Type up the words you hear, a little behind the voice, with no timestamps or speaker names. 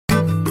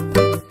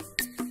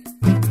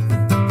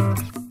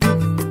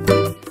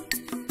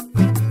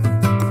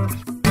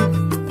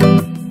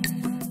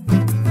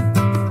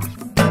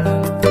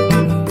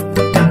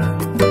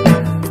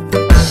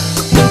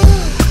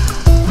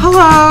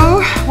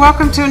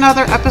welcome to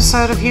another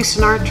episode of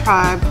Houston Art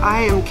Tribe.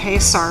 I am Kay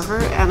Sarver,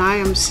 and I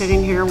am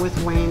sitting here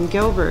with Wayne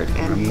Gilbert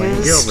in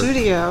his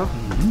studio.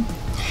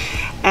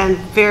 And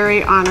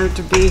very honored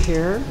to be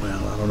here.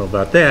 Well, I don't know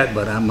about that,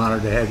 but I'm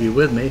honored to have you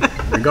with me,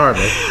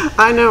 regardless.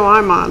 I know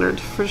I'm honored,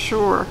 for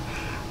sure.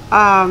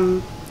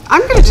 I'm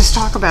going to just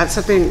talk about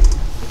something.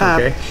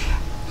 Okay.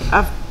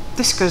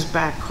 This goes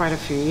back quite a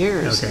few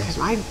years. Okay. Because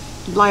I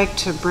like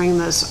to bring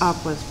this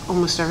up with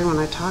almost everyone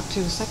I talk to.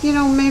 It's like,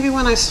 maybe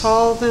when I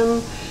saw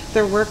them,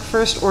 their work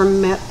first, or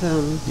met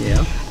them.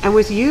 Yeah. And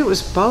with you, it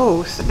was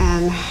both.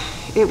 And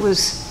it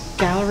was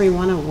Gallery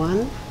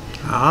 101.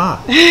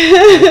 Ah.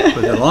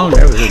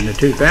 That was in the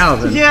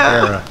 2000s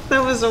era.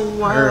 That was a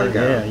while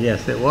ago. Yeah,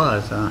 yes, it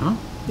was.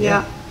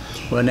 Yeah.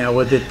 Well, now,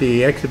 was it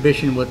the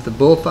exhibition with the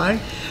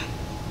bullfight?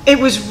 It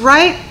was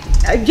right.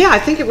 I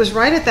think it was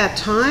right at that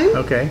time.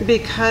 Okay.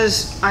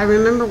 Because I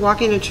remember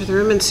walking into the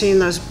room and seeing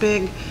those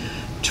big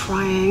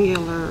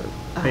triangular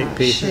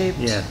shaped.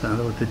 Yes,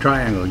 with the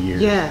triangle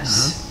years.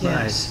 Yes,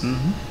 yes. Right.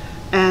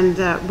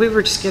 And we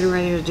were just getting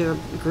ready to do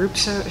a group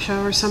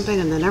show or something,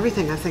 and then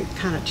everything, I think,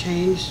 kind of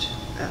changed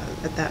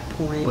at that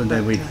point. Well,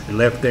 then we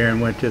left there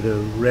and went to the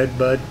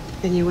Redbud.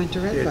 And you went to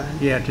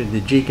Redbud? Yeah, to the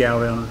G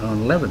Gallery on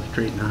 11th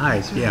Street in the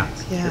Heights. Right. Yeah.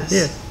 Yes.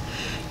 Yeah.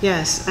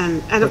 Yes,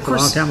 and of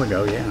course. That's a long time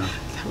ago, yeah.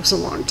 That was a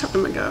long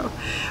time ago.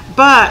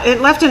 But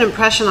it left an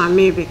impression on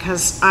me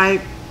because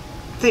I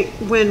think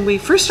when we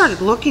first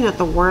started looking at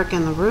the work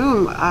in the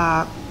room,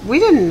 we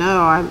didn't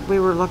know. We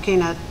were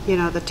looking at,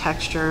 the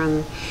texture,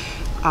 and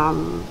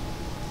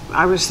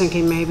I was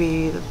thinking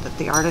maybe that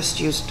the artist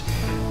used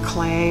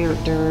clay or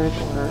dirt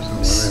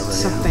or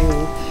something.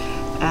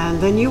 Yeah.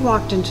 And then you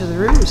walked into the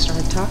room and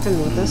started talking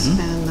with us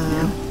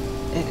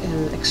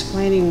and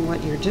explaining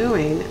what you're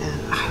doing,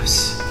 and I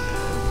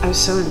was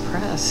so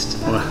impressed.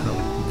 Well,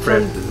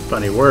 impressed is a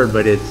funny word,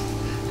 but it's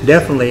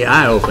definitely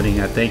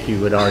eye-opening, I think you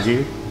would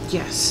argue.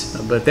 Yes.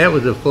 But that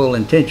was the full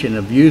intention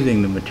of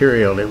using the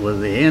material. It was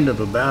the end of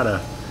about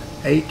a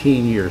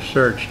 18-year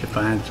search to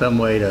find some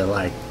way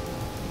to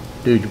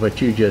do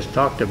what you just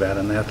talked about,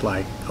 and that's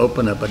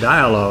open up a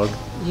dialogue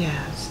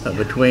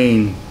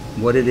between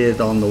what it is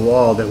on the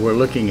wall that we're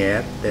looking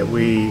at, that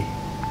we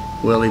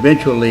will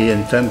eventually,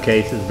 in some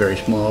cases very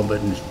small,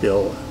 but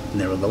still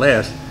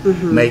nevertheless,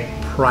 make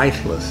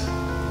priceless,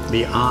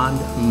 beyond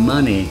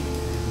money,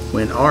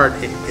 when art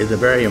is a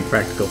very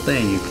impractical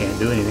thing. You can't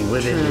do anything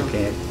with it. You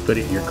can't put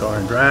it in your car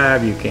and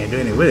drive. You can't do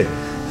anything with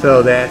it.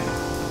 So that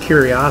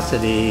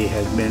curiosity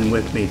has been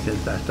with me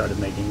since I started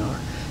making art.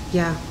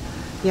 Yeah.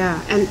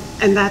 Yeah,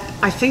 and that,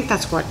 I think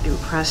that's what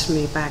impressed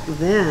me back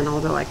then,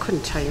 although I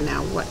couldn't tell you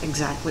now what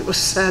exactly was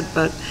said,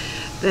 but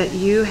that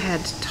you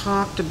had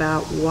talked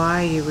about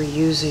why you were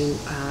using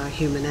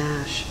human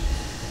ash,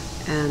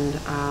 and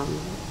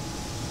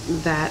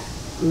that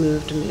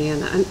moved me,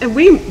 and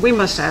we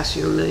must ask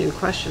you a million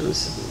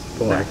questions.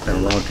 Boy, it's been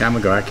a long time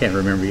ago. I can't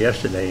remember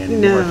yesterday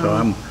anymore.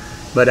 No.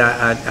 But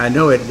I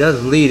know it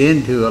does lead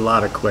into a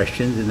lot of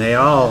questions, and they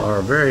all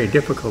are very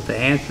difficult to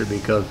answer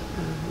because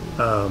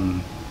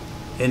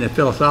in a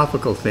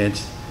philosophical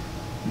sense,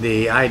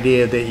 the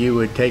idea that you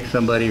would take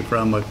somebody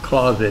from a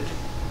closet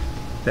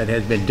that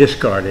has been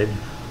discarded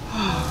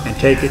and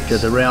take it to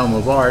the realm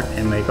of art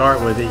and make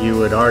art with it, you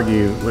would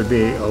argue would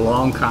be a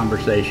long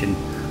conversation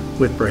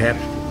with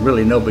perhaps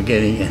really no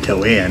beginning and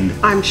no end.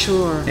 I'm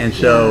sure. And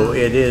so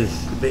it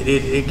is,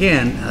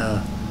 again,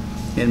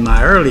 in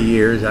my early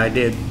years,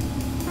 the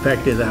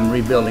fact is I'm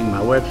rebuilding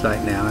my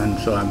website now, and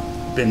so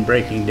I've been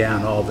breaking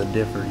down all the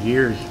different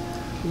years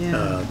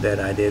that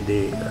I did,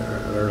 the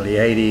early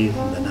 80s,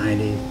 the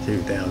 90s,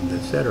 2000s,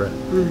 etc.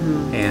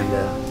 And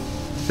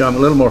so I'm a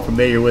little more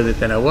familiar with it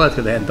than I was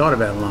because I hadn't thought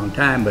about it in a long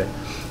time. But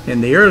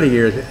in the early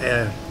years,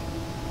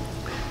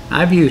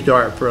 I've used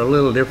art for a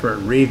little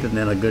different reason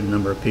than a good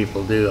number of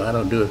people do. I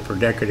don't do it for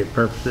decorative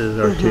purposes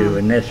or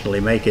to necessarily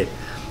make it.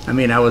 I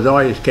mean, I was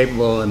always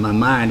capable in my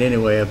mind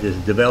anyway of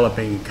just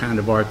developing a kind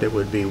of art that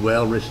would be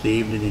well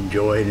received and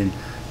enjoyed and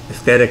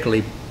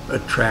aesthetically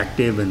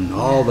attractive and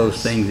all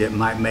those things that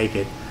might make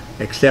it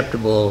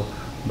acceptable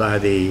by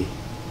the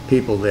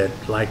people that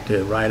like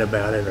to write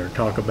about it or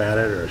talk about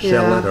it or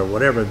sell it or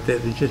whatever.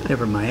 It's just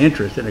never my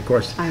interest, and of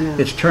course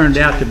it's turned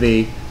out to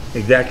be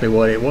exactly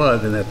what it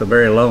was, and that's a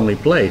very lonely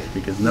place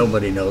because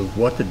nobody knows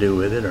what to do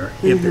with it or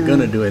if they're going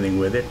to do anything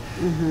with it.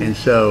 And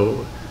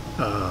so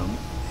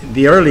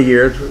the early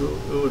years,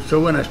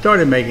 so when I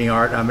started making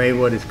art, I made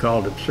what is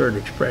called absurd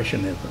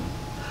expressionism.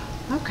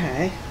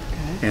 Okay.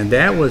 And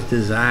that was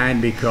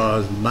designed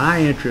because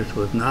my interest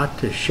was not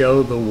to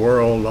show the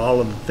world all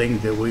of the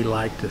things that we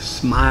like to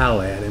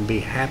smile at and be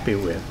happy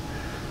with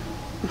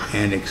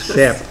and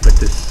accept, but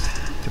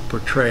to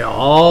portray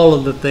all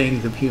of the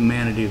things of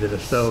humanity that are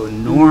so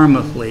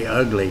enormously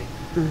ugly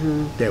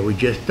that we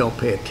just don't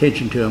pay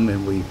attention to them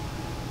and we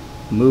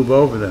move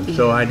over them.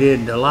 So I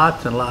did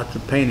lots and lots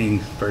of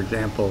paintings, for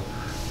example,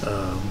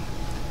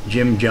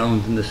 Jim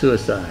Jones and the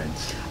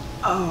Suicides.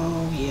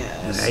 Oh,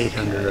 yes. And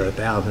 800 or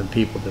 1,000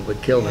 people that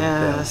would kill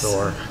themselves.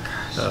 Or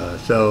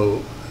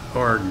so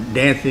or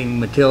Dancing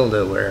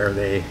Matilda, where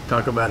they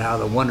talk about how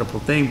the wonderful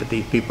thing, but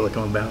these people are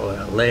coming about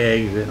without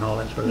legs and all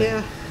that sort of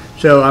thing.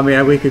 So, I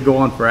mean, we could go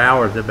on for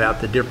hours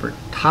about the different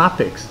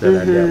topics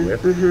that I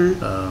dealt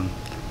with.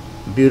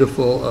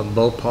 Beautiful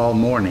Bhopal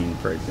morning,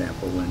 for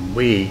example, when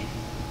we,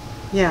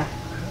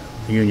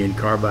 Union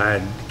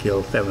Carbide,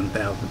 killed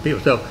 7,000 people.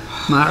 So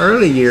my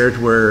early years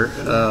were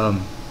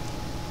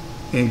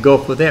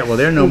engulfed with that. Well,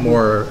 they're no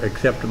more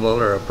acceptable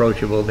or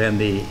approachable than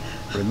the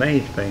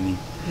remains painting.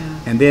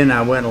 And then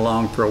I went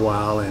along for a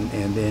while, and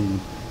then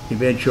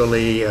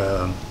eventually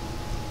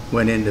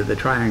went into the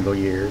triangle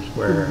years,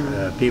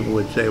 where people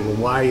would say, well,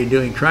 why are you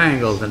doing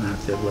triangles? And I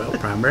said, well,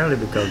 primarily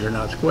because they're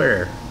not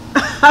square.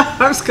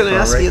 I was going to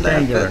ask you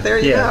that, but there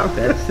you go.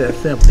 That's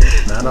simple.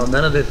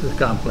 None of this is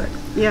complex.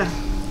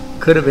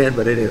 Could have been,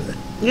 but it isn't.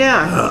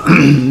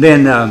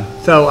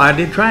 So I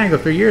did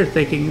triangles for years,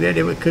 thinking that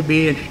it could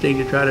be interesting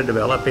to try to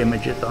develop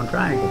images on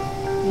triangles.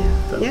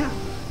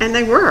 And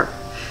they were.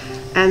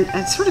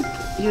 And sort of,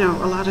 you know,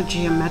 a lot of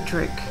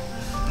geometric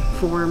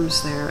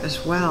forms there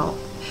as well.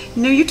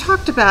 You know, you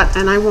talked about,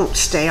 and I won't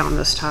stay on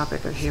this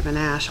topic of human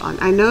ash.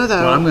 I know,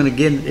 though. Well,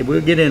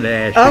 we'll get into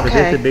ash, because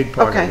it's a big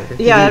part of it.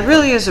 It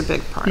really is a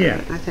big part of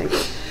it, I think.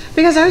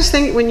 Because I was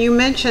thinking, when you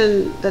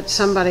mentioned that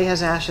somebody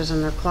has ashes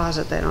in their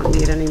closet they don't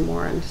need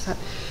anymore, and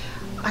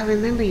I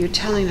remember you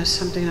telling us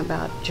something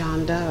about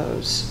John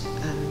Doe's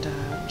and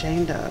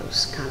Jane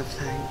Doe's kind of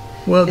thing.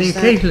 Well, you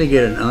occasionally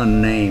get an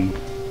unnamed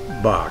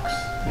box.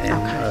 And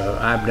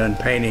I've done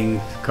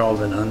paintings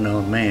called An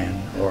Unknown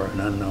Man or An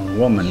Unknown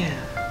Woman,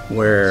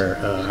 where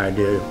I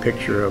did a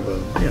picture of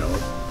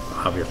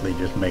obviously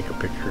just make a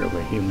picture of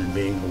a human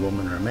being, a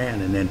woman or a man,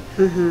 and then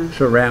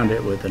surround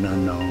it with an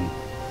unknown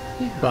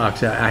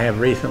box. I have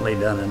recently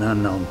done An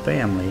Unknown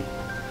Family,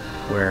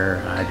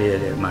 where I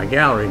did at my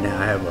gallery. Now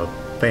I have a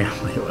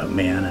family of a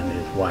man and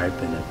his wife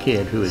and a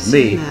kid who is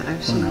me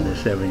when I was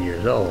 7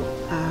 years old.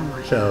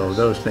 So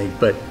those things.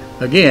 But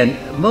again,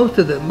 most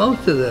of the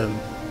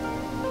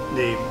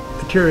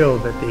material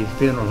that these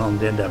funeral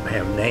homes end up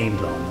have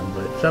names on them,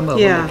 but some of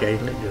them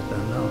occasionally just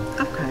unknown.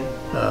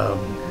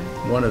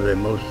 One of the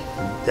most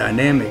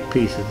dynamic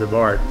pieces of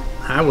art,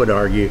 I would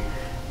argue,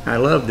 I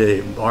love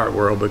the art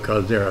world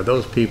because there are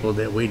those people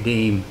that we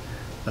deem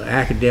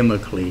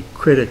academically,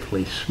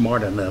 critically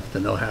smart enough to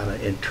know how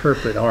to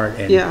interpret art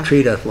and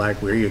treat us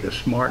like we're either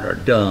smart or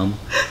dumb,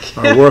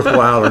 or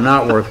worthwhile or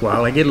not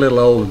worthwhile. I get a little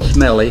old and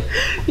smelly.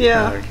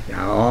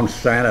 On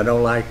sign, I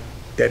don't like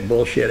that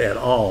bullshit at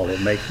all.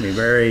 It makes me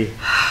very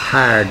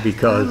tired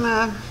because,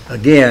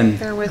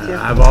 again,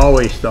 I've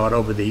always thought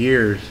over the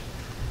years,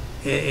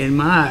 in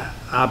my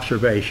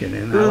observation,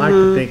 and I like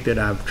to think that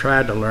I've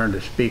tried to learn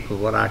to speak with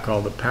what I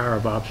call the power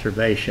of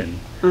observation,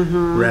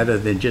 rather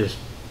than just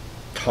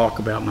talk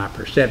about my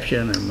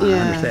perception and my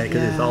understanding,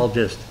 because it's all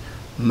just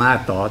my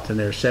thoughts, and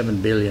there's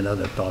 7 billion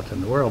other thoughts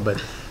in the world.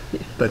 But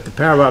the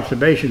power of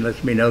observation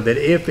lets me know that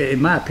if,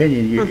 in my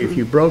opinion, if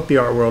you broke the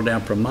art world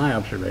down from my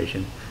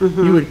observation,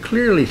 you would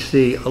clearly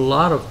see a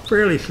lot of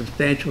fairly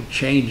substantial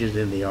changes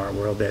in the art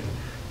world that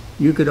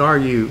you could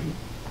argue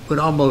would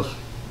almost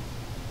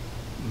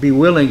be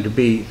willing to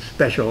be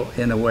special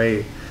in a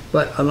way.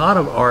 But a lot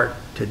of art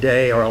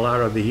today, or a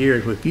lot of the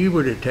years, if you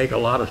were to take a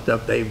lot of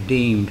stuff they've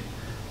deemed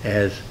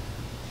as,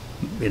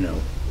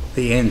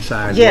 the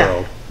inside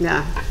world,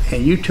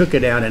 and you took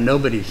it out and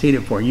nobody's seen it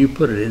before, and you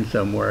put it in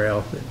somewhere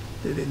else,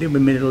 it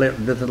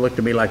doesn't look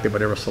to me like they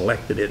would ever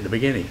selected it in the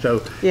beginning.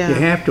 So you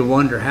have to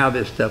wonder how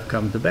this stuff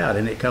comes about,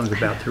 and it comes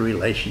about through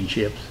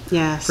relationships,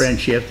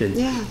 friendships. And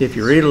if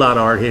you read a lot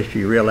of art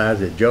history, you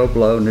realize that Joe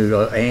Blow knew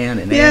Ann,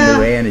 and Ann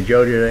knew Ann, and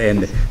Joe knew,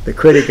 and the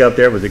critic up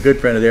there was a good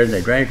friend of theirs, and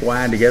they drank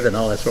wine together and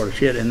all that sort of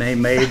shit, and they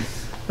made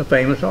a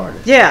famous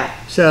artist.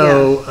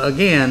 So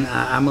again,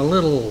 I'm a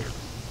little,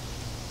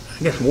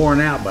 I guess, worn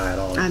out by it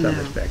all in some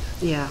respects.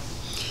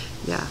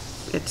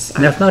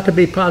 And that's not to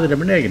be positive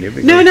or negative.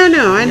 Because, no,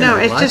 I know.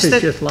 It's life is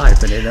just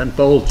life, and it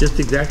unfolds just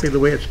exactly the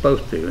way it's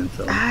supposed to. And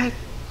so I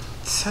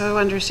so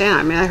understand.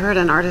 I mean, I heard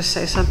an artist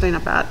say something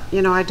about,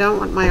 I don't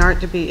want my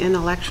art to be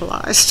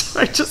intellectualized.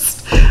 I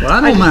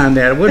don't mind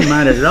that. I wouldn't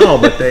mind it at all,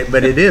 but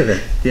it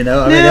isn't. In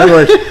other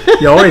words,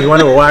 you always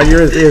wonder why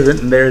yours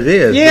isn't and theirs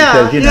is.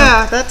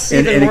 Because, that's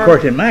and of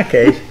course, in my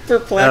case,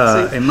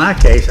 perplexing.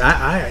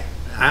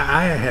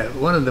 I have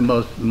one of the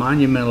most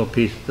monumental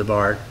pieces of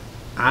art,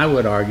 I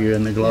would argue,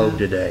 in the globe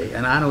today,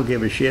 and I don't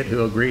give a shit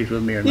who agrees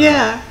with me or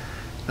not.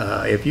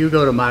 If you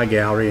go to my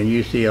gallery and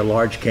you see a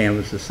large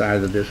canvas the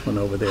size of this one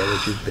over there,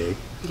 which is big,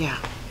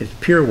 it's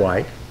pure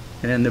white,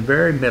 and in the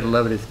very middle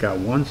of it, it's got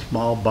one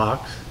small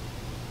box,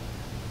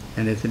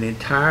 and it's an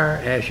entire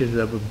ashes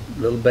of a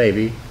little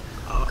baby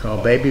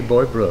called Baby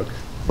Boy Brooks,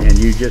 and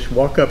you just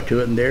walk up to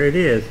it, and there it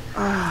is.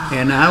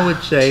 And I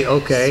would say,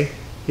 okay,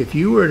 if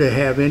you were to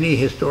have any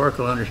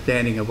historical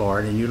understanding of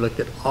art, and you looked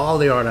at all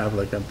the art I've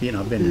looked up,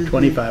 I've been to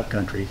 25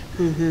 countries,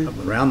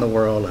 around the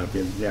world, I've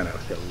been, a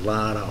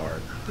lot of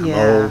art. I'm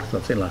old,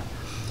 something like that.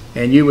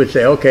 And you would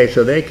say, okay,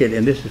 so they could,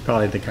 and this is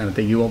probably the kind of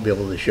thing you won't be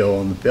able to show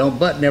on the film,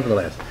 but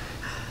nevertheless,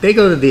 they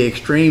go to the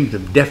extremes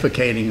of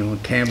defecating on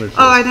canvases.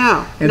 Oh, I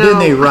know. And then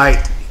they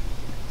write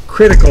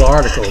critical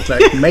articles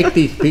that make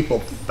these people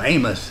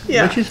famous,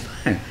 Yeah. which is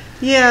fine.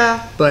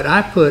 Yeah. But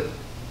I put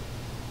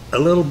a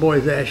little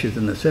boy's ashes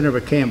in the center of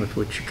a canvas,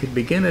 which could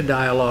begin a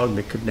dialogue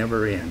that could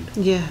never end.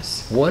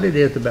 Yes. What it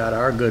is about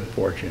our good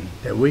fortune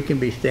that we can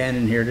be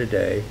standing here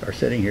today, or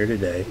sitting here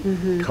today,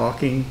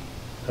 talking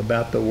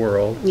about the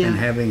world and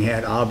having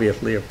had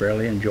obviously a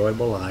fairly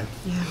enjoyable life.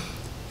 Yeah.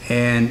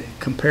 And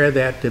compare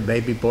that to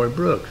baby boy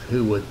Brooks,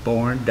 who was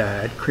born,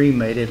 died,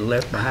 cremated,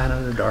 left behind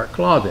in a dark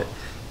closet.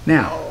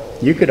 Now,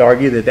 you could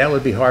argue that that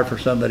would be hard for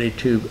somebody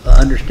to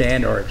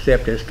understand or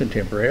accept as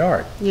contemporary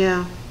art.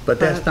 Yeah. But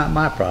that's not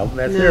my problem,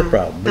 that's their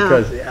problem.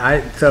 Because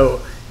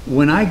so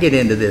when I get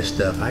into this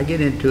stuff, I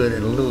get into it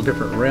in a little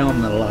different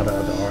realm than a lot of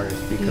other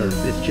artists,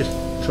 because it's just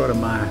sort of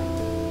my,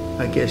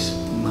 I guess,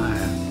 my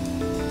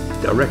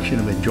direction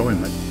of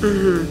enjoyment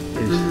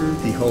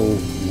is the whole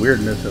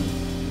weirdness of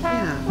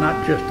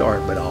not just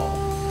art, but all.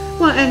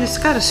 Well, and it's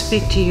got to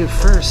speak to you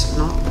first,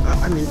 not,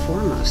 I mean,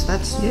 foremost.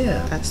 That's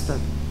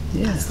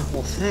the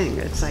whole thing.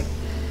 It's like,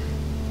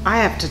 I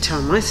have to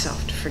tell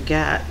myself to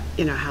forget,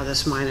 you know, how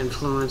this might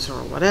influence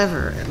or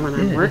whatever when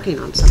I'm working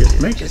on something.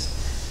 Just make it.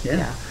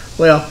 Yeah.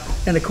 Well,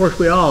 and of course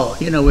we all,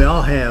 you know, we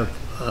all have,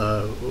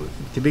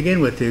 to begin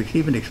with, to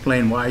even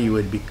explain why you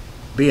would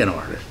be an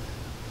artist.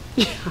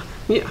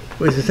 Yeah.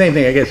 Well, it's the same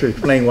thing, I guess, to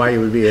explain why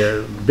you would be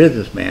a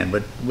businessman.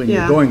 But when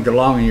you're going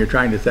along and you're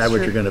trying to decide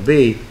what you're going to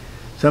be,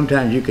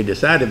 sometimes you could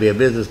decide to be a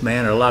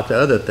businessman or lots of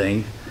other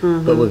things.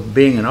 But with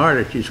being an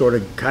artist, you sort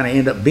of kind of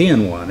end up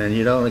being one, and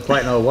you don't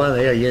quite know why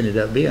the hell you ended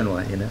up being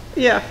one, you know?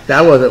 Yeah.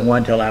 I wasn't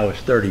one till I was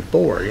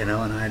 34, you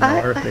know, and I had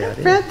no earthly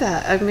idea. I read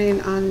that. I mean,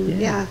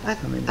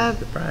 that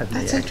surprised me.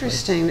 That's actually.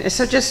 interesting.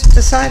 So just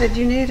decided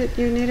you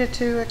needed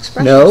to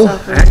express No,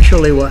 yourself.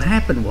 actually what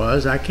happened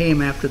was I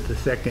came after the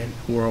Second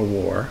World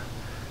War,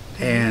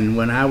 and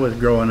when I was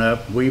growing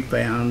up, we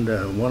found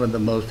one of the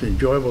most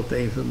enjoyable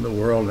things in the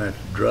world, and that's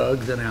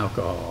drugs and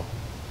alcohol.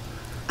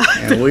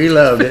 And we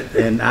loved it,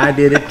 and I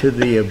did it to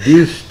the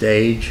abuse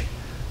stage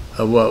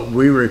of what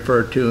we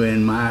refer to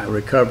in my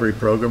recovery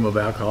program of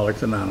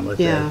Alcoholics Anonymous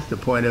as the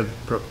point of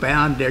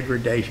profound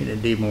degradation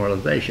and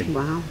demoralization.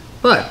 Wow.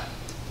 But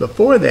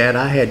before that,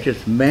 I had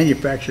just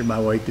manufactured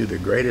my way through the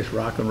greatest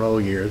rock and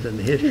roll years in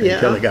the history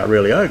until it got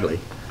really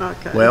ugly.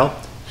 Okay.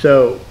 Well,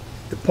 so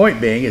the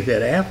point being is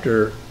that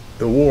after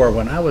the war,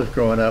 when I was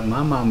growing up,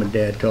 my mom and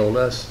dad told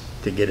us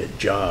to get a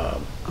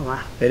job. Oh,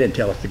 wow. They didn't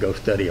tell us to go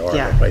study art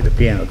or play the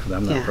piano, because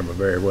I'm not from a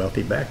very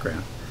wealthy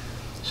background.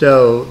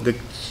 So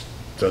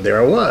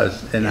there I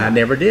was, and I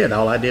never did.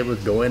 All I did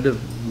was go into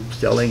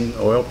selling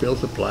oil field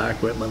supply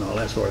equipment, all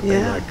that sort of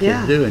thing like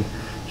kids do. And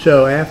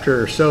so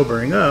after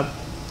sobering up,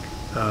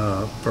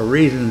 for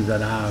reasons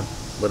that I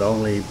would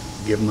only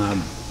give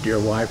my dear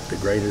wife the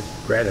greatest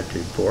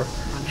gratitude for,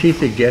 she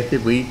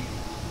suggested we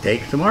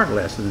take some art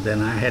lessons,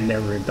 and I had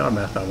never even thought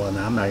about it. I thought, well,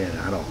 no, I'm not going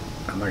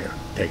to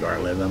take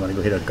art lessons. I'm going to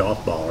go hit a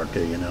golf ball or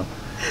two, you know.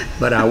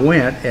 But I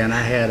went, and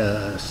I had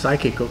a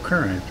psychic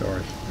occurrence,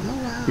 or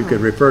you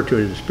could refer to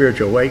it as a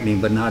spiritual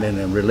awakening, but not in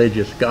a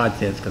religious God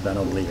sense, because I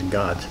don't believe in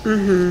gods.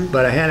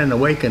 But I had an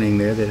awakening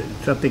there that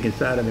something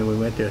inside of me, we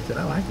went there and said,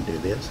 oh, I can do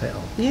this,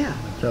 hell. Yeah.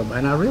 So,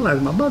 and I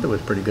realized my mother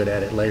was pretty good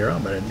at it later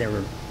on, but I'd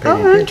never paid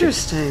attention. Oh,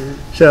 interesting.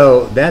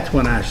 So that's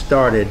when I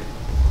started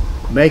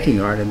making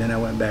art, and then I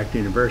went back to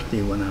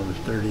university when I was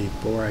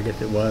 34, I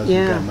guess it was,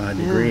 and got my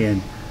degree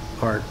in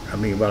art. I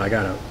mean, well, I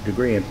got a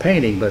degree in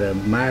painting, but a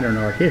minor in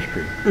art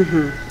history.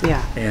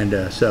 Yeah. And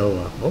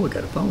we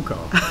got a phone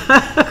call.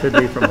 Could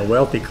be from a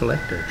wealthy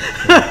collector.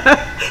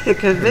 It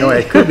could be. No,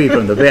 it could be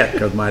from the vet,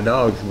 because my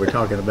dogs, we're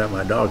talking about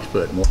my dog's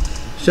foot more.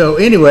 So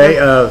anyway,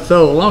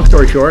 so long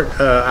story short,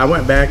 I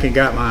went back and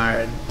got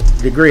my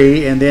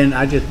degree, and then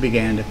I just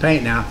began to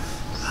paint. Now,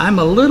 I'm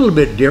a little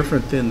bit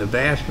different than the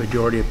vast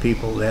majority of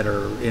people that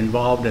are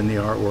involved in the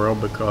art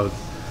world, because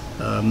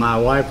my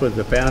wife was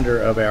the founder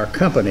of our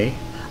company.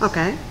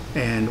 Okay.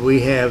 And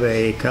we have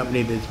a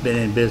company that's been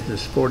in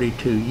business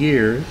 42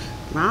 years.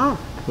 Wow.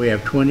 We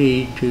have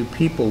 22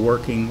 people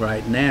working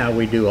right now.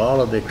 We do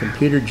all of the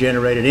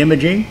computer-generated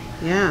imaging,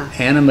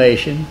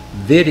 animation,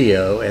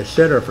 video,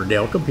 etc. for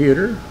Dell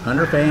Computer,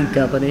 Hunter Fan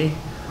Company,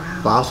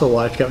 Fossil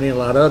Watch Company, and a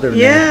lot of other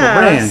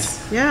national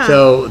brands. Yeah.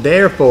 So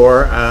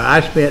therefore,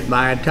 I spent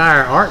my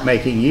entire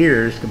art-making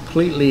years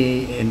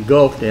completely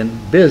engulfed in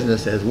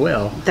business as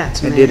well.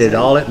 That's and amazing. did it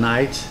all at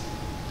nights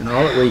and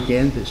all at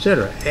weekends,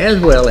 etc., as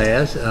well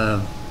as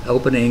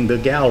opening the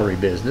gallery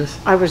business.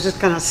 I was just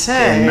going to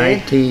say. In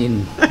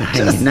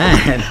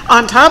 1999.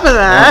 On top of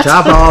that. On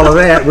top of all of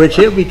that, which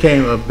it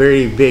became a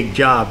very big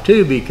job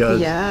too,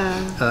 because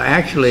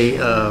actually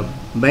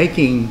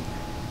making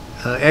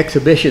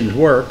exhibitions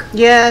work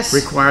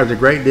requires a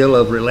great deal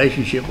of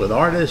relationship with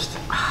artists.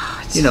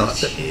 You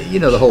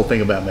know the whole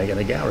thing about making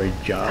a gallery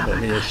job. I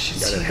mean, you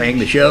got to hang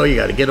the show, you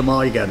got to get them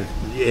all. You got to,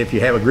 if you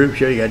have a group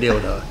show, you got to deal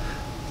with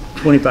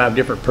 25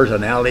 different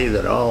personalities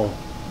that all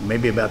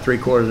maybe about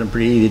 3/4 of them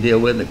pretty easy to deal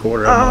with, and a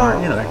quarter of them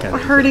aren't, you know, that kind of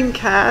thing. Herding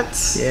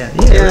cats. Yeah,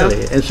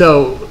 really. And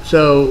so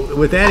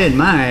with that in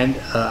mind,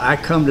 I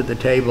come to the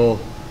table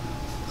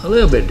a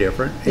little bit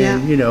different,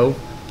 and you know,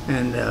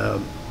 and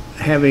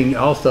having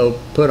also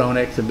put on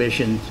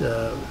exhibitions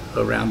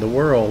around the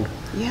world.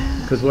 Yeah.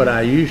 Because what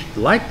I used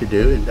to like to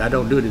do, and I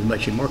don't do it as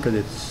much anymore because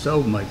it's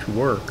so much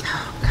work.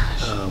 Oh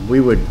gosh.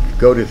 We would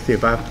go to see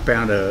if I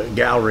found a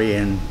gallery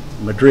in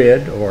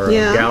Madrid or a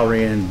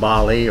gallery in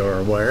Bali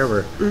or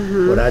wherever.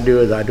 What I do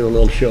is I do a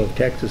little show of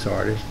Texas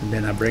artists, and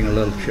then I bring a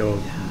little show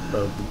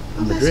of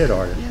Madrid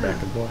artists back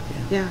and forth.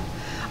 Yeah.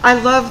 I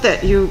love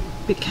that you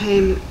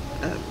became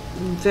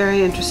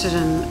very interested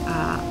in,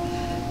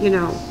 you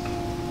know,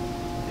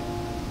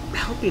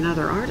 helping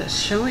other artists,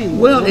 showing.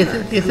 Well,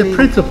 it's a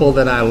principle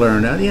that I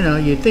learned. You know,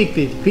 you think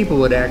these people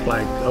would act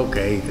like,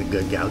 okay, he's a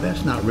good guy.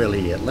 That's not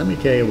really it. Let me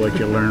tell you what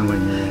you learn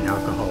when you're in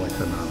Alcoholics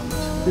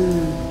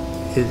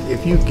Anonymous. Is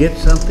if you get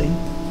something,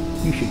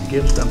 you should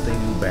give something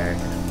back.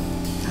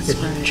 That's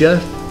right.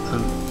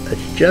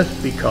 It's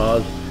just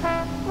because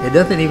it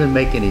doesn't even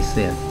make any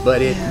sense,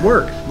 but it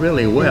works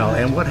really well.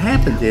 And what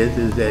happens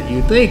is that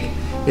you think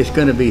it's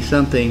going to be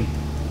something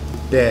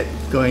that's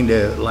going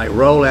to like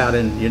roll out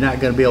and you're not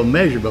going to be able to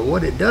measure, but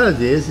what it does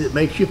is it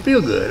makes you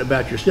feel good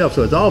about yourself.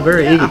 So it's all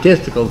very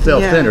egotistical and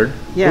self-centered.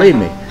 Believe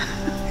me,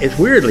 it's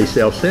weirdly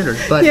self-centered,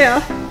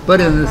 but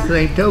in the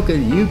same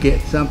token, you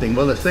get something.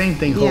 Well, the same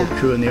thing holds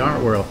true in the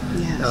art world.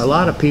 A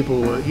lot of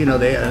people, you know,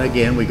 and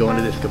again, we go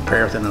into this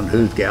comparison on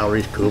whose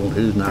gallery's cool and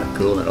who's not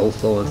cool, and oh,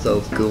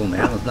 so-and-so's cool and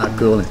that one's not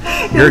cool,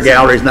 and your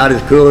gallery's not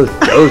as cool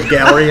as Joe's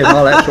gallery, and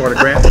all that sort of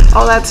crap.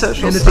 All that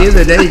social and stuff. And at the end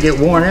of the day, you get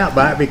worn out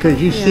by it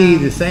because you see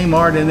the same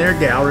art in their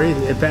galleries.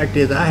 In fact,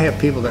 I have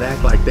people that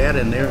act like that,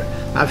 and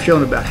I've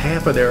shown about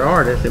half of their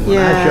artists, and when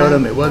I showed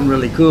them, it wasn't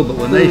really cool, but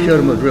when they showed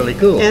them, it was really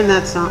cool. And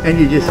that's not. And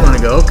you just want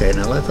to go, okay,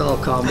 now let's all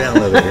calm down a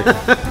little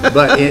bit.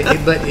 But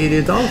it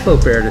is also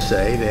fair to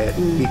say that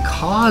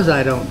because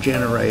I don't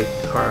generate,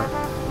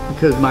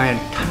 because my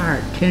entire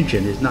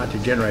intention is not to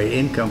generate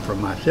income for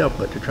myself,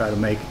 but to try to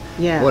make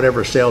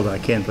whatever sales I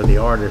can for the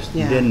artist,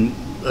 then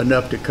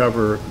enough to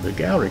cover the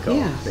gallery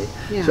costs.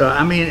 So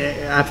I mean,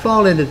 I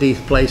fall into these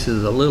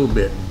places a little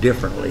bit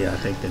differently, I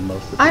think, than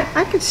most of them.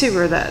 I could see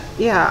where that.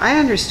 Yeah, I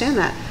understand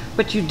that.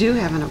 But you do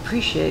have an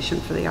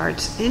appreciation for the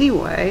arts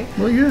anyway.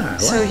 Well, yeah.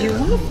 So you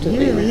love to do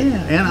it.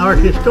 And art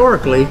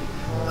historically,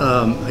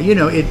 you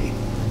know,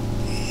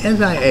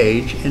 as I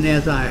age and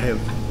as I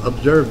have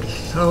observed,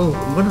 so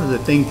one of the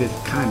things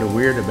that's kind of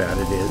weird about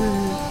it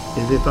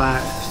is if I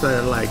sort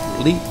of like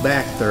leap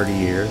back 30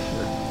 years,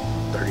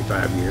 or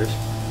 35 years,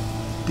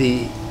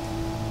 the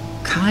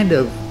kind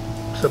of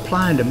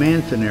supply and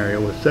demand scenario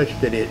was such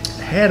that it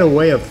had a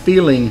way of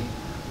feeling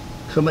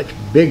so much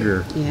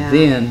bigger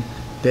then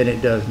than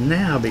it does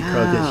now,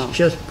 because it's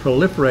just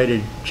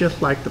proliferated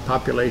just like the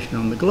population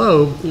on the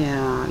globe.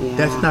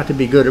 That's not to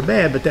be good or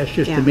bad, but that's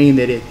just to mean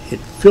that it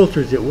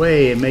filters it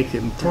away and makes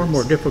it far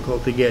more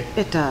difficult to get.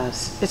 It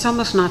does. It's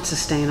almost not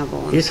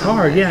sustainable. It's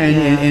hard,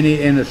 and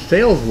in a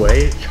sales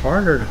way, it's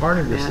harder and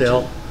harder to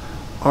sell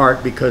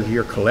art because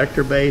your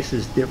collector base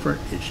is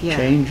different. It's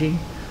changing.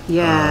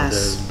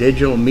 The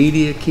digital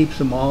media keeps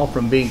them all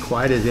from being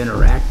quite as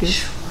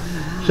interactive.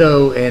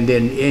 So, and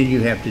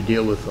you have to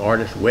deal with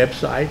artist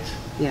websites.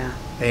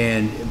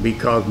 And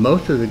because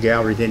most of the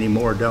galleries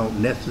anymore don't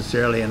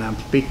necessarily, and I'm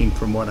speaking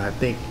from what I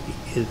think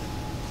is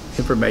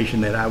information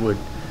that I would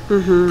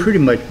pretty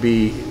much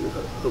be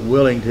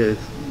willing to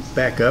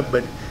back up,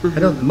 but I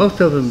don't.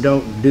 Most of them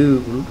don't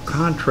do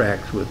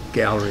contracts with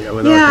gallery or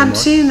with art I'm anymore.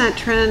 seeing that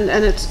trend,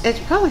 and it's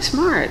probably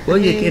smart. Well,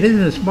 it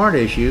isn't a smart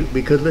issue,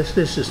 because let's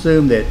just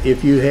assume that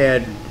if you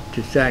had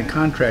to sign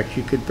contracts,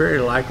 you could very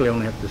likely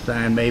only have to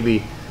sign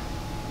maybe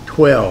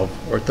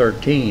 12 or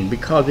 13,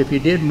 because if you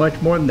did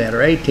much more than that,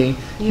 or 18,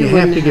 you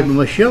have to give them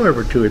a show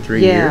every 2 or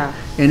 3 years.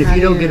 And if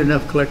you don't get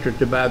enough collectors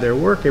to buy their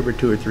work every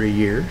 2 or 3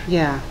 years,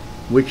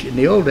 which in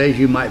the old days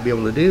you might be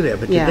able to do that,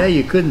 but today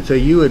you couldn't, so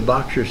you would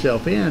box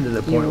yourself in to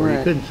the point where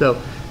you couldn't.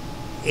 So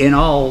in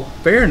all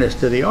fairness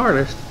to the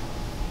artist,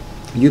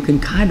 you can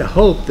kind of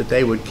hope that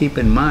they would keep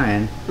in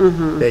mind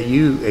that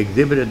you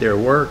exhibited their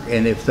work,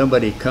 and if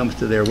somebody comes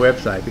to their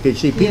website,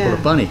 because you see, people are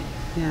funny.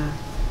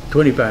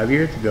 25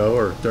 years ago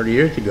or 30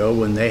 years ago,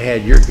 when they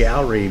had your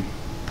gallery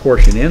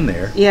portion in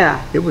there,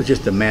 it was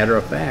just a matter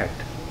of fact.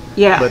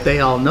 But they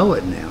all know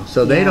it now,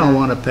 so they don't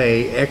want to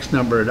pay X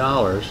number of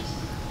dollars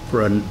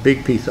for a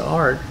big piece of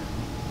art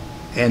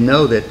and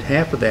know that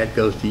half of that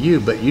goes to you,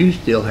 but you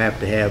still have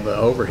to have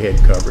overhead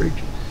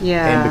coverage.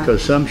 And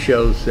because some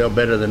shows sell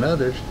better than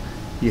others,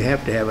 you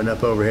have to have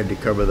enough overhead to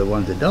cover the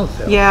ones that don't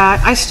sell.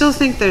 I still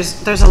think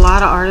there's a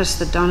lot of artists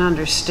that don't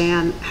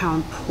understand how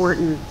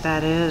important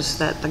that is,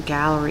 that the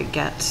gallery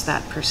gets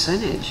that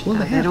percentage. Well,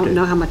 they don't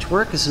know how much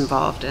work is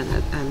involved in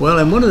it. And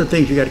one of the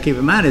things you got to keep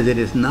in mind is that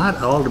it's not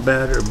all a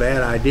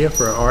bad idea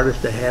for an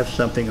artist to have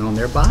something on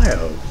their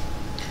bio.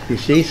 You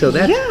see, so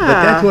that's but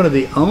that's one of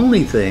the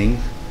only things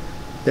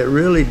that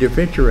really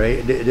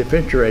differentiate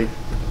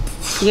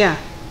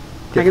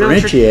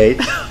differentiate.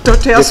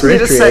 Don't ask me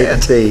to say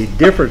it. The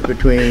difference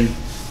between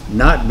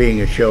not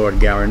being a show or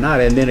gallery or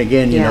not. And then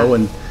again, you know,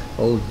 when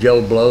old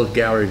Joe Blow's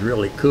gallery is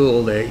really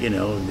cool, they, you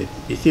know,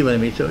 you see what I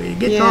mean? So it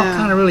gets all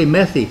kind of really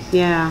messy.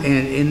 Yeah.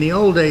 And in the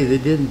old days,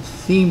 it didn't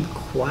seem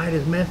quite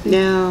as messy.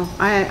 No,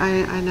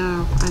 I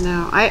know.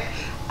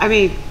 I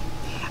mean,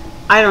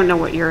 I don't know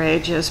what your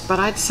age is, but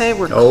I'd say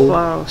we're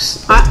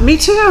close. Me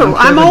too.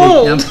 I'm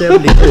old. I'm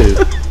 72.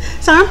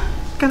 So I'm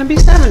going to be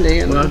 70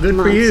 in Well, good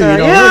month, for you. so, You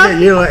don't look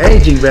at, you're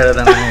aging better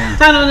than I am.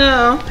 I don't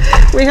know.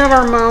 We have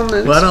our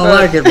moments. Well, I don't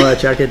like it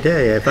much, I can tell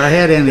you. If I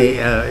had any,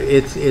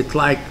 it's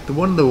like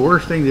one of the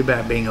worst things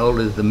about being old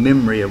is the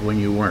memory of when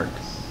you weren't.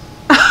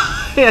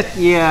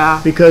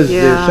 Yeah. Because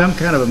there's some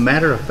kind of a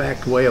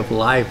matter-of-fact way of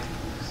life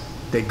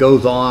that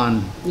goes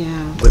on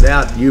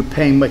without you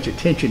paying much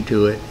attention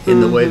to it in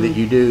the way that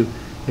you do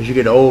as you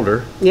get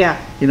older.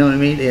 Yeah. You know what I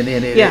mean? And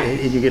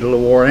you get a little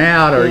worn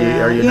out, or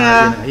you're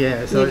not.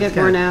 So you get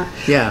worn out.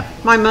 Yeah.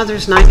 My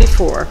mother's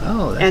 94.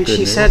 Oh, that's and good she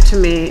news. said to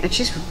me, and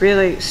she's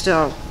really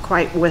still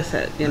quite with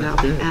it, you know,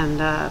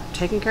 and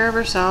taking care of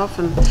herself.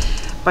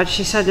 But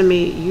she said to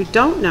me, "You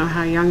don't know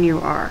how young you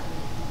are."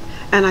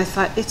 And I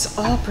thought, it's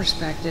all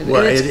perspective,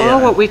 and it's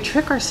all what we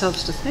trick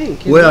ourselves to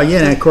think. Well,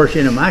 and of course,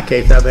 in my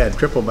case, I've had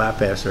triple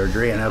bypass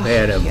surgery, and I've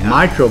had a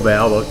mitral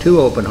valve, 2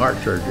 open heart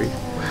surgeries.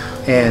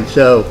 And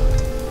so,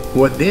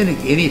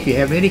 if you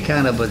have any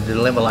kind of a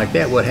dilemma like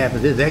that, what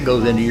happens is that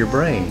goes into your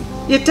brain.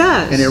 It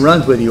does. And it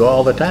runs with you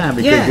all the time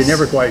because you're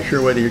never quite sure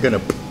whether you're going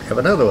to have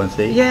another one,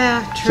 see?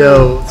 Yeah,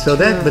 true. So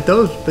that, but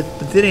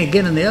then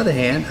again, on the other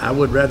hand, I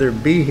would rather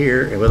be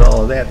here with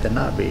all of that than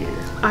not be here.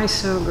 I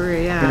so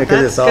agree, yeah.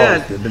 Because it's all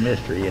good. the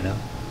mystery, you know.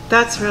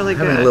 That's really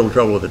good. I'm having a little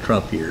trouble with the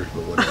Trump years,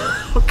 but whatever.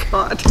 Oh,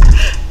 God.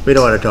 We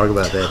don't want to talk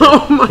about that.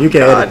 Oh, my God. You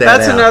can edit that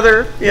That's out.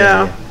 another,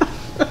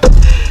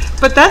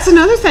 But that's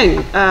another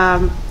thing,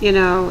 you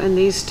know, in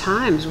these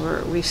times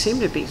where we seem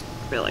to be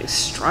really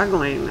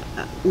struggling,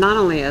 not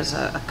only as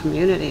a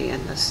community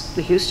in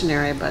the Houston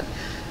area, but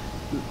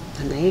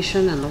the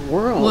nation and the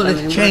world. Well,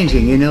 it's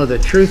changing. You know, the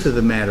truth of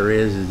the matter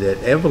is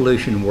that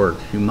evolution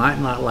works. You might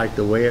not like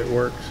the way it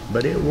works,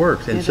 but it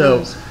works. And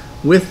so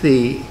with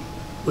the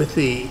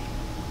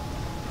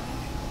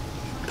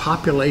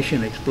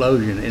population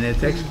explosion, and it's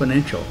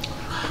exponential.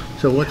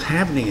 So what's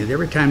happening is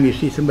every time you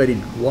see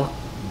somebody walk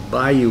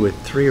by you with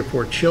 3 or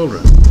 4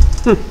 children,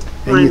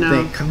 and you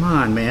think, come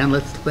on, man,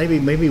 let's maybe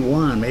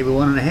 1, maybe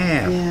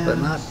 1.5, but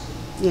not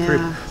 3.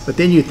 But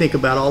then you think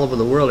about all over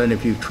the world, and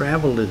if you've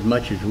traveled as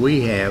much as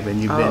we have,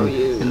 and you've been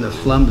in the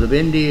slums of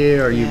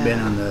India, or you've been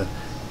on the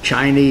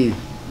Chinese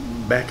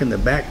back in the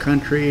back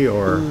country,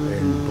 or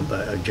in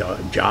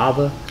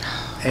Java,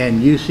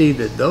 and you see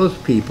that those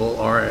people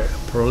are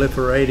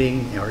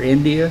proliferating, or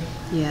India,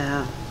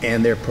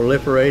 and they're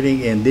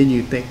proliferating, and then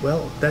you think,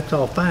 well, that's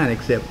all fine,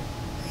 except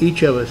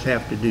each of us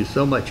have to do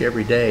so much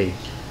every day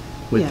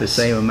with the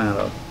same amount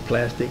of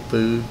plastic,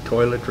 food,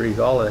 toiletries,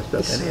 all that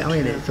stuff.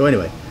 So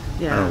anyway, I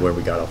don't know where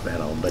we got off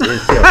that on, but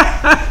it's still. Well,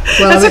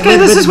 that's okay.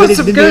 This is what's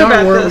so good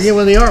about this. Yeah,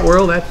 well, the art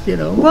world, that's, you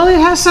know. Well, it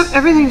has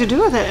everything to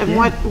do with it, and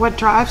what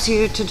drives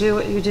you to do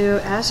what you do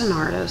as an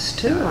artist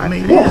too. I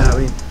mean.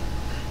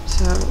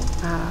 So,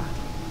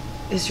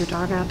 is your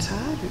dog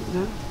outside?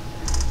 No.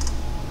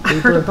 I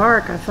heard a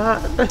bark. I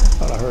thought.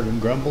 I heard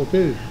him grumble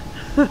too.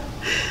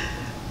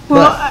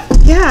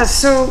 Well,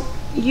 so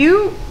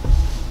you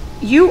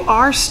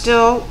are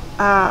still.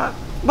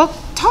 Well,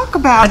 talk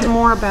about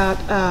more about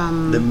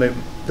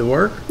the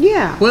work.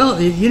 Yeah. Well,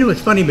 you know,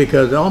 it's funny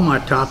because all my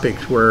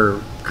topics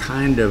were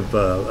kind of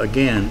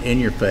again in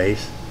your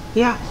face.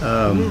 Yeah.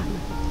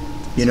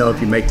 You know,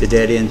 if you make the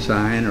dead end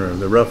sign or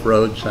the rough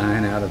road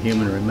sign out of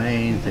human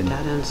remains, and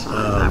dead end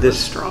sign, this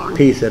strong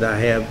piece that I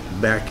have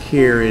back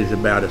here is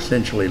about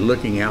essentially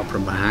looking out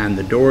from behind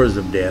the doors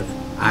of death,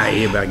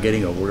 i.e., about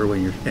getting over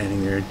when you're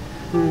standing there,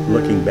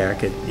 looking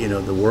back at, you know,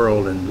 the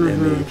world and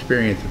the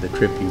experience of the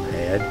trip you've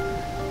had.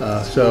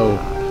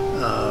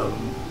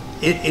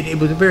 It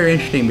was very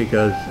interesting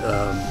because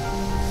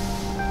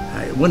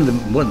one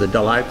of the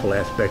delightful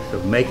aspects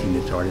of making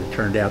this art, it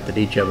turned out that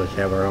each of us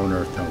have our own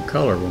earth tone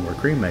color when we're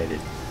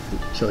cremated.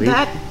 So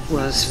that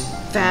was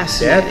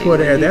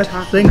fascinating. That's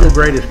the single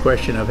greatest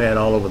question I've had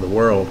all over the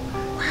world.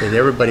 Is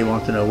everybody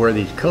wants to know where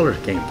these colors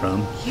came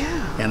from. Yeah.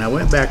 And I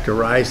went back to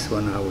Rice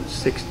when I was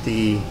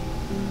 62,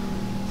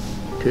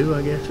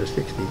 I guess, or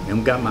 60,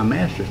 and got my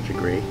master's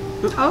degree.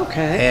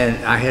 Okay.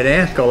 And I had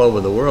asked all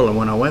over the world, and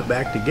when I went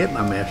back to get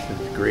my master's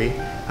degree,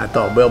 I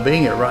thought, well,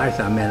 being at Rice,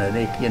 I meant,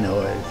 you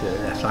know, it's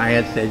a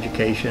science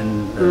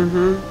education,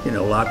 you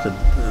know, lots of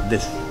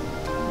this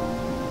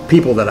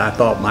people that I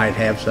thought might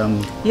have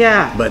some,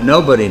 but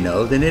nobody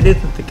knows, and it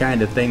isn't the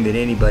kind of thing that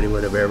anybody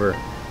would have ever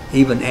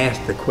even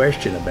asked the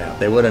question about.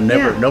 They would have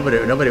never,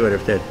 nobody would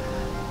have said,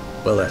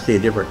 well, I see a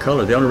different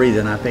color. The only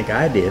reason I think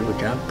I did,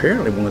 which I'm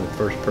apparently one of the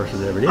first persons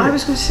that ever did, I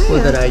was going to say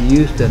was that I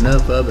used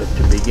enough of it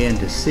to begin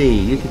to see.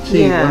 You can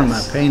see one of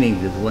my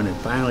paintings is when it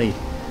finally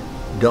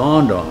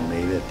dawned on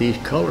me that these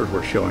colors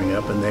were showing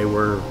up and they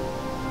were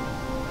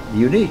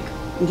unique.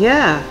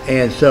 Yeah.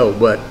 And so,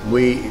 but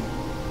we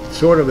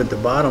sort of at the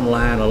bottom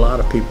line, a lot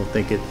of people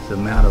think it's the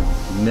amount of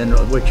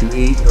mineral, what you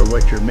eat or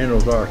what your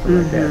minerals are,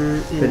 something like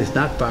that. But it's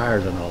not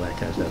fires and all that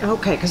kind of stuff.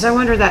 Okay, because I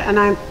wonder that, and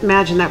I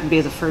imagine that would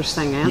be the first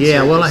thing answered.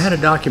 Yeah, well, I had a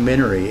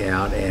documentary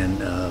out,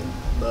 and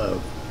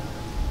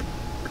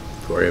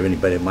for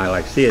anybody that might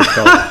like to see it, it's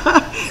called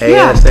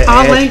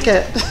I'll link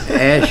it.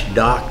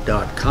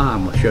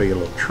 ashdoc.com will show you a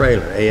little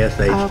trailer,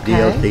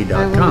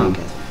 ashdlc.com.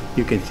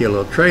 You can see a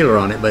little trailer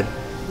on it, but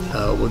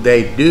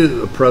they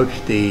do approach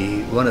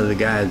one of the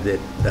guys that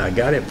I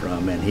got it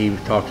from, and he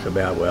talks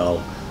about,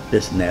 well,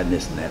 this and that, and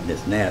this and that, and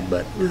this and that,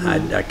 but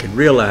I could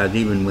realize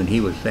even when he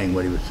was saying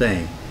what he was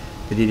saying,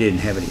 that he didn't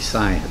have any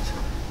science,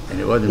 and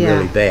it wasn't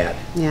really that.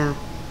 Yeah.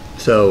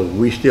 So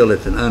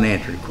it's an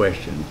unanswered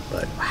question,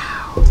 but. Wow.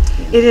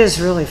 It is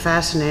really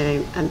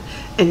fascinating,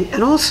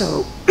 and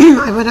also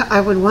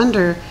I would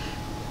wonder,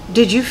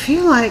 did you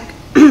feel like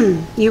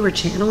you were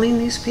channeling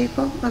these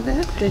people a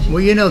bit? Did you?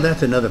 Well,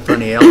 that's another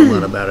funny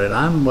element about it.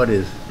 I'm what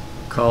is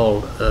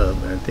called,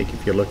 I think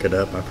if you look it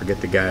up, I forget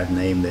the guy's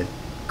name that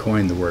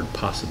coined the word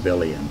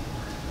possibilian,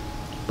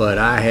 but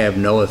I have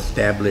no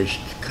established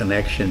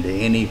connection to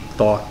any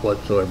thought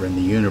whatsoever in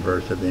the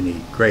universe of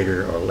any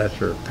greater or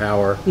lesser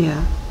power.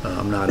 Yeah.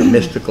 I'm not a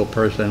mystical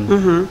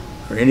person.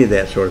 Or any of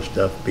that sort of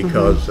stuff,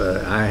 because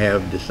I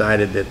have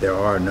decided that there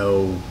are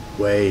no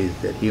ways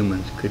that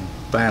humans could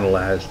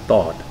finalize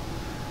thought.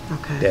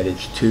 Okay. That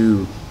it's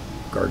too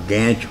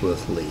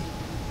gargantuously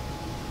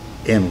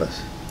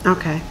endless.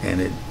 Okay.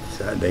 And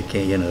they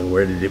can't,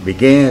 where did it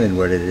begin and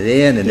where did it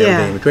end and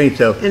everything in between.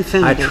 So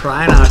Infinity. I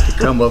try not to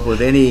come up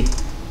with any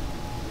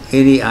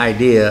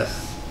idea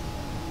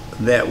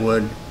that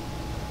would.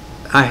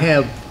 I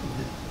have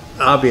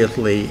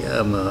obviously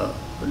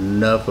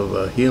enough of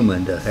a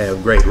human to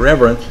have great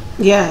reverence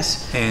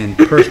and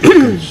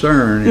personal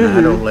concern, and I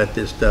don't let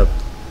this stuff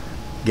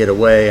get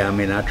away. I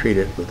mean, I treat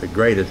it with the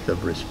greatest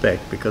of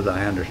respect because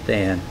I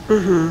understand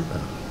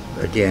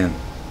again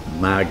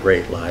my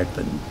great life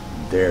and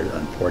their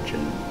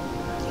unfortunate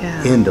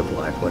end of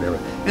life, whatever.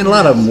 And a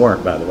lot of them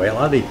weren't, by the way. A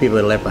lot of these people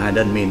that are left behind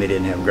doesn't mean they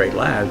didn't have great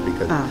lives,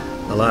 because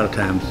a lot of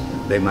times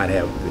they might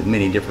have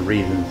many different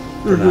reasons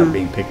for not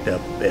being picked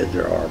up as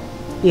there are.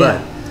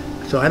 But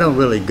so I don't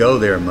really go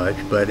there much,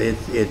 but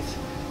it's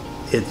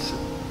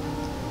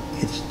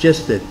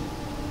just that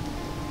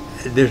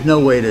there's no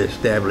way to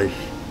establish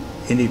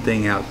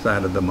anything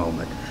outside of the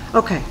moment.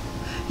 Okay.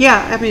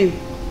 Yeah, I mean.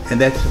 And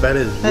that's about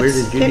as weird as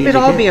you need to get. It could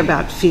all be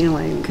about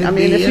feeling. I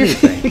mean,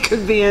 it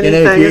could be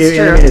anything. It's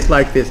true. I mean, it's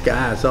like this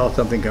guy. I saw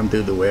something come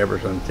through the web or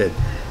something that said,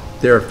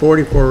 there are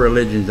 44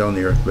 religions on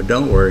the earth, but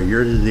don't worry,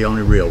 yours is the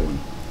only real one.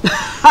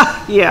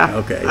 Yeah.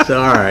 Okay,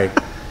 so all right.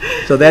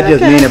 So that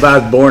just means if I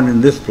was born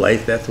in this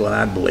place, that's what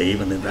I'd believe,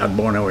 and if I was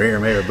born over here,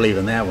 maybe I'd believe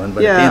in that one.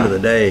 But at the end of the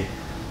day,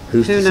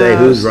 who's to say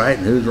who's right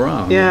and who's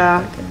wrong?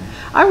 Yeah.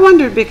 I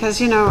wondered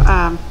because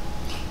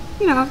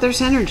if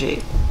there's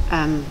energy.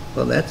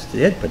 Well, that's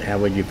it. But how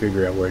would you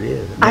figure out where it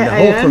is?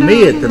 For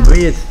me,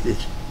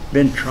 it's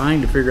been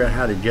trying to figure out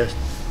how to just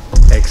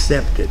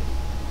accept it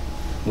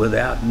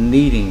without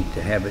needing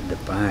to have it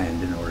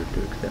defined in order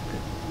to accept it.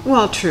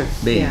 Well, true.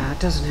 Yeah, it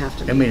doesn't have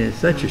to be. I mean, it's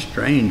such a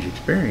strange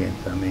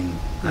experience. I mean,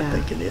 I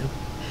think it is.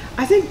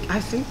 I think,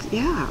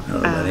 yeah. I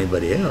don't know about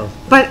anybody else.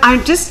 But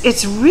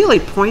it's really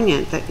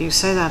poignant that you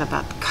say that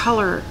about the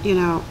color,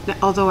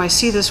 although I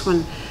see this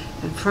one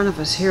in front of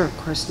us here, of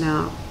course,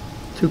 now.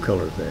 Two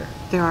colors there.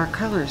 There are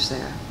colors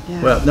there,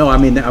 yeah. Well, no, I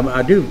mean,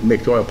 I do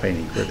mix oil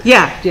paintings with it.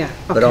 Yeah, okay.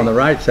 But on the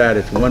right side,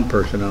 it's one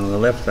person, and on the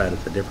left side,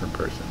 it's a different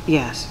person.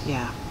 Yes,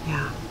 yeah.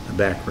 The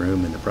back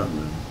room and the front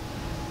room.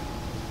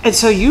 And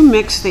so you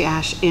mix the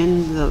ash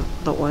in the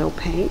oil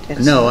paint?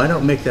 No, I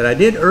don't mix it. I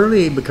did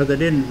early because I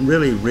didn't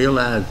really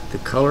realize the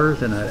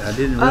colors, and I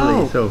didn't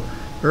really. So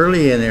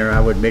early in there, I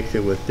would mix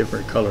it with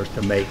different colors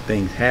to make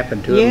things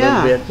happen to it a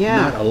little bit.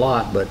 Yeah. Not a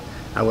lot, but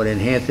I would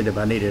enhance it if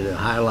I needed a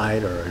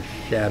highlight or a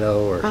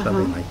shadow or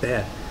something like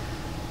that.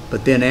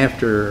 But then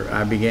after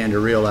I began to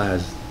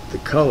realize the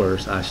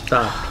colors, I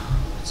stopped,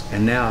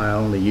 and now I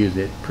only use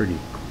it pretty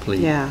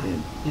complete.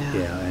 And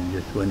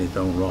just when it's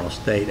on raw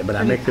state. But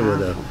I mix it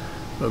with a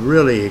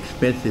really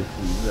expensive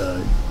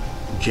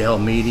gel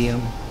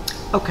medium.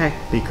 Okay.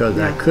 Because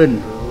I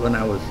couldn't, when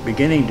I was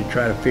beginning to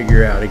try to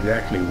figure out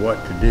exactly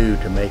what to do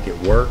to make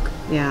it work.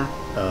 Yeah.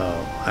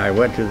 I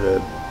went to the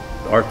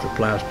art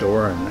supply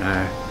store and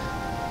I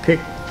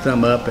picked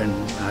some up and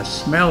I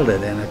smelled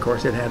it, and of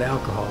course it had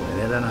alcohol in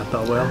it, and I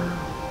thought, well,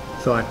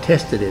 so I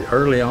tested it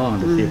early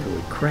on to see if it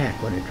would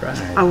crack when it dried.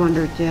 I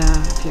wondered, if you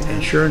had.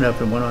 And sure enough,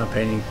 in one of my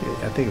paintings,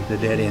 I think it was the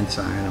dead end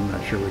sign, I'm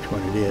not sure which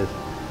one it is.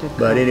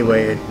 But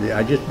anyway,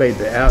 I just made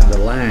the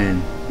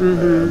line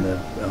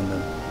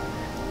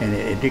and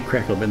it did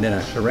crack a little bit. And then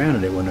I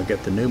surrounded it when I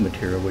got the new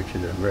material, which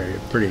is a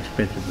pretty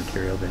expensive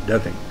material that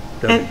doesn't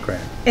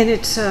crack. And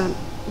it's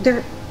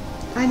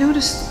I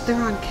noticed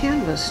they're on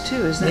canvas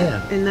too. Is that?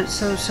 Yeah. And that's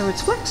so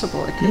it's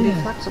flexible. It can be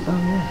flexible. Oh,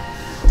 yeah.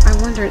 I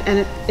wondered,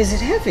 and is it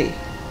heavy?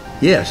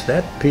 Yes,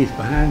 that piece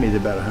behind me is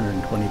about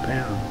 120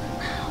 pounds.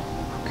 Wow.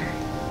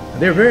 Okay.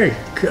 They're very.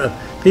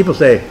 People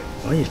say,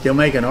 "Well, you're still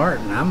making art,"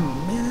 and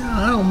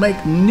I don't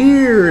make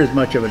near as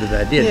much of it as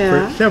I did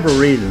for several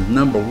reasons.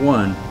 Number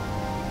one,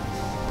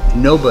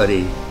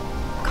 nobody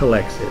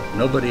collects it.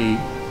 Nobody.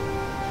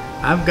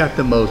 I've got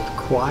the most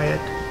quiet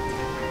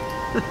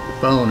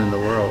phone in the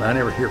world. I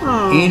never hear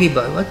from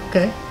anybody. Like,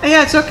 okay.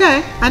 Yeah, it's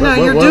okay. I know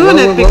you're doing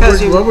it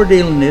because what we're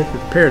dealing with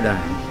is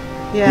paradigms.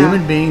 Yeah.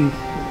 Human beings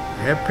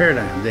have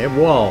paradigms. They have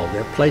walls. They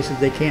have places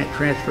they can't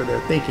transfer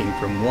their thinking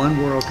from one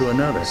world to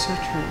another. So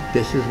true.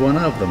 This is one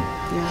of them.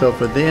 Yeah. So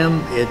for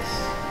them,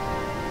 it's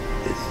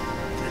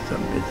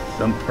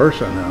some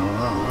person.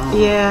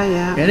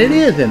 Yeah. And it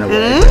is in a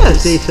way. It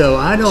is. See, so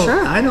I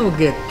don't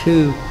get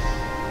too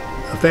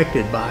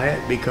affected by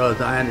it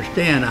because I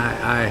understand.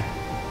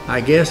 I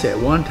guess at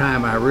one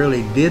time I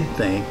really did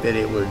think that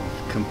it was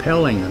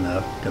compelling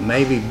enough to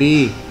maybe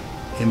be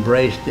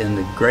embraced in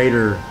the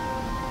greater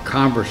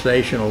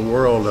conversational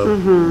world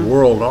of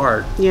world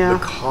art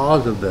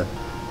because of the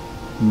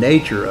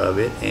nature of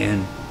it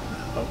and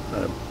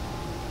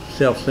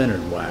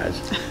self-centered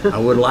wise. I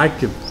would like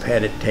to have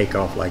had it take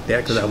off like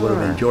that because I would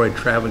have enjoyed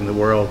traveling the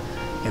world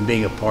and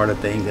being a part of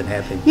things and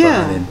having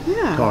fun and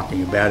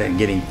talking about it and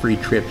getting free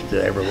trips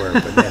to everywhere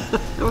for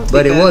that.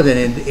 But it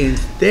wasn't.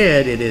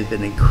 Instead, it is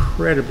an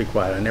incredibly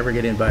quiet. I never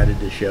get invited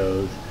to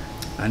shows.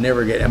 I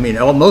never get. I mean,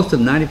 most of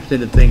 90% of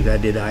the things I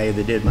did, I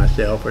either did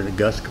myself or the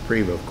Gus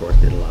Capriva, of course,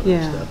 did a lot of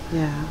the stuff.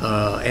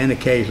 And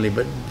occasionally,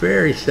 but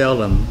very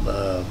seldom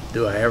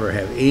do I ever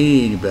have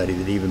anybody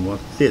that even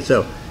wants to see it.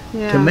 So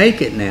to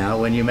make it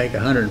now, when you make a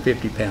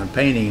 150-pound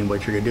painting, and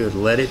what you're gonna do is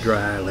let it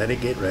dry, let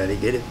it get ready,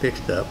 get it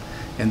fixed up,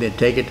 and then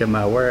take it to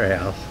my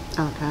warehouse.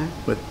 Okay.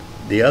 With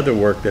the other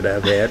work that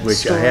I've had,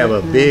 which I have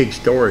a big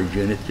storage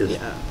unit just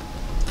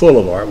full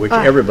of art, which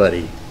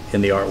everybody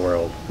in the art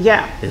world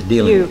is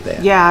dealing with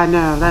that. Yeah, I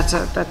know. That's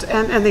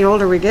and the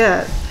older we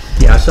get.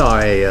 Yeah, I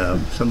saw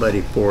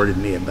somebody forwarded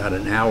me about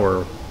an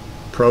hour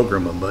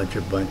program, a bunch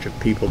of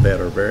people that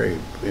are very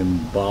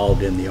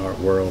involved in the art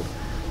world,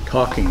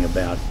 talking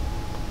about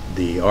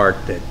the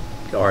art that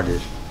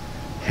artists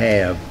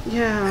have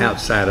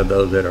outside of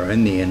those that are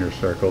in the inner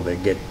circle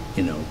that get,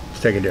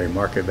 secondary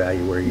market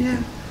value where you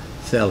can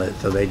sell it,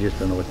 so they just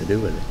don't know what to do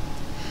with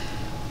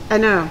it. I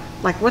know.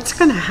 Like, what's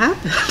going to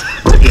happen?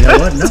 You know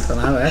what?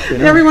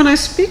 Nothing. Everyone I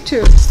speak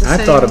to, it's the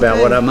same thought about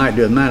thing. what I might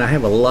do with mine. I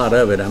have a lot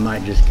of it. I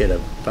might just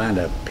find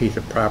a piece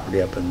of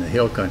property up in the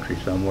hill country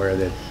somewhere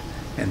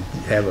and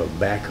have a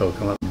backhoe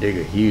come up and dig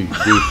a huge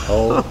deep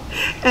hole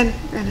and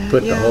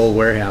put the whole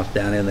warehouse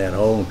down in that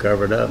hole and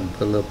cover it up and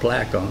put a little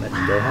plaque on it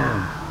and go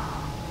home.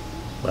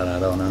 But I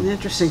don't know. An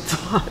interesting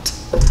thought.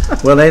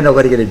 Well, ain't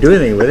nobody going to do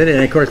anything with it.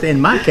 And of course,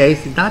 in my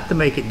case, not to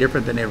make it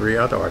different than every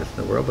other artist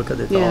in the world, because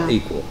it's all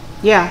equal.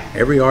 Yeah.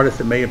 Every artist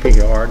that made a piece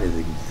of art is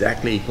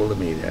exactly equal to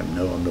me. They're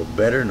no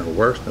better, no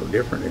worse, no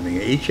different. I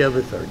mean, each of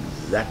us are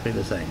exactly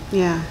the same.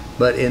 Yeah.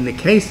 But in the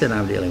case that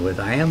I'm dealing with,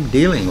 I am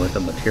dealing with a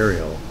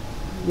material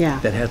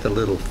that has a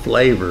little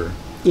flavor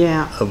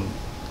of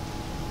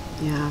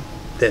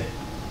that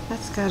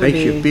makes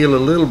you feel a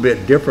little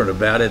bit different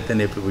about it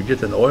than if it was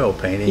just an oil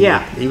painting.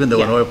 Yeah. Even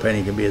though an oil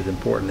painting can be as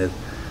important as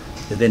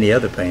any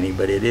other painting,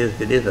 but it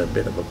is a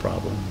bit of a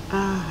problem.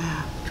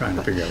 Trying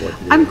to figure out what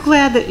to do. I'm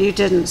glad that you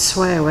didn't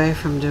sway away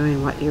from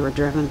doing what you were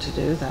driven to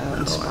do, though,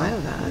 in spite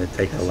of that. It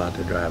takes a lot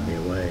to drive me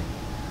away.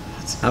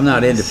 I'm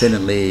not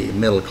independently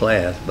middle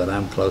class, but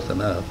I'm close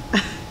enough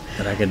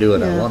that I can do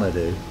what I want to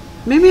do.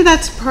 Maybe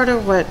that's part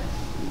of what,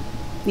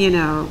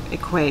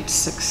 equates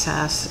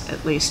success,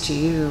 at least to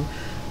you,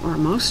 or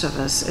most of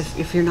us,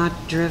 if you're not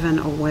driven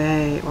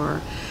away,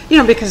 or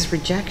because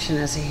rejection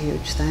is a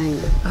huge thing.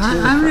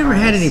 I've never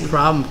had any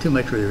problem too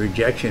much with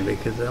rejection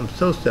because I'm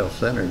so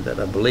self-centered that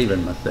I believe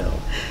in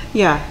myself.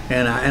 Yeah.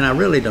 And I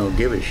really don't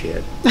give a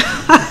shit.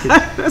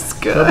 That's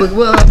good.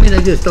 Well, I mean,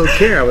 I just don't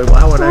care. I mean,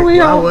 why would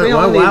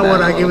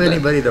I give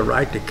anybody the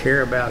right to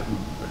care about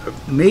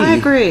me? I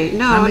agree.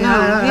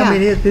 I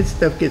mean, this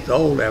stuff gets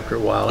old after a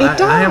while. It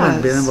does. I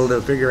haven't been able to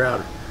figure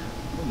out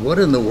what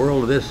in the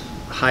world this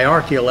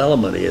hierarchical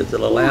element is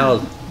that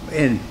allows,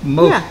 in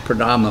most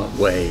predominant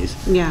ways,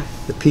 the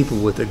people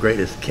with the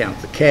greatest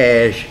accounts of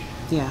cash.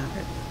 Yeah.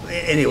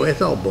 Anyway,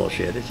 it's all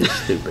bullshit. It's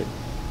just stupid.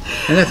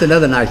 And that's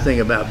another nice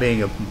thing about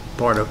being a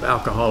part of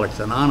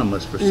Alcoholics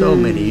Anonymous for so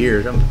many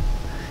years.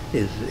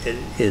 Is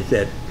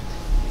that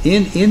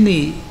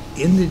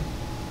in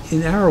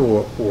our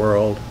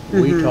world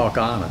we talk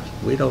honest.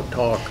 We don't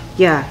talk.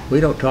 Yeah. We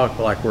don't talk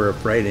like we're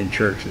afraid in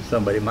church that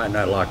somebody might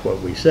not like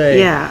what we say.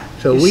 Yeah.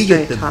 So we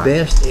get the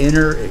best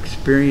inner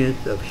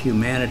experience of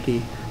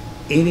humanity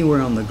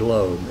anywhere on the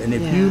globe. And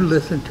if you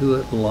listen to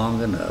it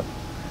long enough,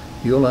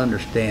 you'll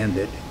understand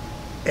that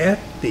at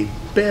the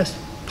best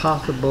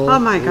possible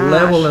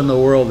level in the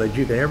world that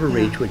you could ever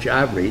reach, which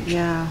I've reached,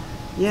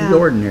 is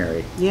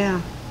ordinary.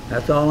 Yeah.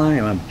 That's all I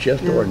am. I'm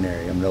just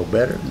ordinary. I'm no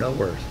better, no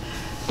worse.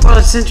 Well,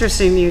 it's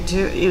interesting you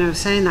too,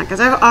 saying that, because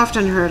I've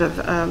often heard of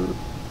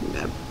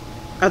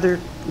other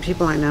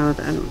people I know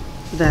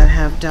that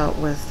have dealt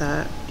with,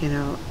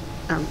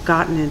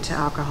 gotten into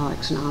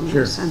Alcoholics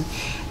Anonymous,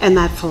 and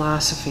that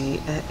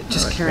philosophy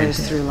just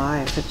carries through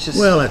life. It's just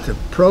it's a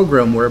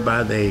program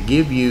whereby they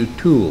give you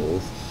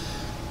tools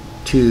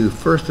to,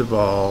 first of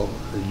all,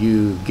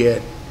 you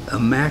get a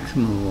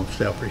maximum of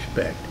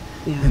self-respect.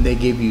 Yeah. And they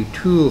give you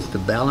tools to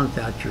balance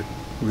out your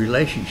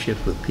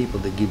relationships with people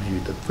that gives you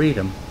the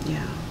freedom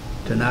Yeah.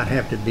 to not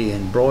have to be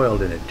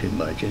embroiled in it too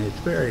much. And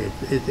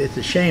it's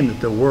a shame that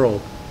the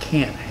world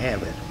can't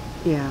have it.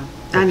 Yeah.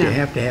 But I know. you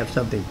have to have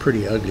something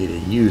pretty ugly to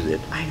use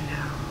it, I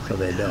know. so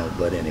they don't.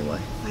 But anyway.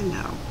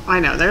 I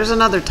know. There's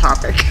another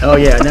topic. Oh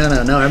yeah,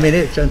 no. I mean,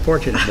 it's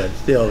unfortunate, but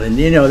still, and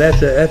you know,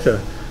 that's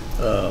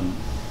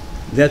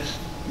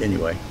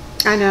anyway.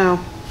 I know.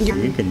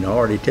 You can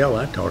already tell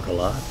I talk a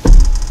lot.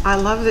 I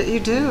love that you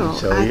do.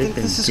 So I you think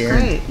can this is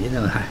guarantee- great. You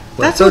know,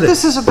 That's what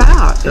this is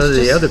about. So It's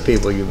the just- other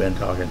people you've been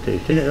talking to.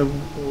 You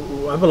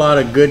know, I have a lot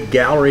of good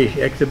gallery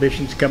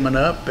exhibitions coming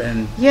up,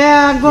 and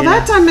Yeah, well, you know.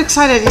 that's, I'm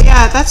excited.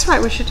 Yeah, that's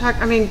right. We should talk.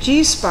 I mean,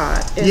 G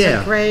Spot is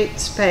Yeah. a great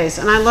space,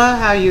 and I love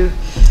how you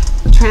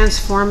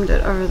transformed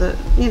it over the,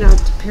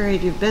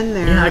 period you've been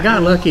there. yeah, I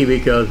got lucky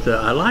because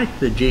I liked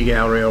the G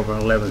Gallery over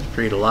on 11th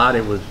Street a lot.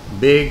 It was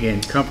big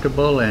and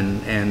comfortable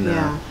and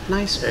Yeah,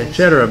 nice space.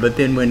 etc. But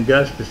then when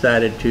Gus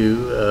decided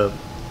to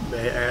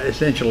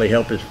essentially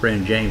help his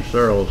friend James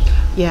Searles,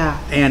 Yeah,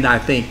 and I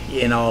think,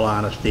 in all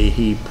honesty,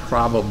 he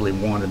probably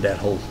wanted that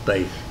whole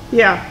space.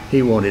 yeah,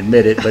 He won't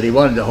admit it, but he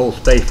wanted the whole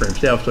space for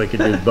himself so he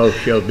could do both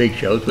big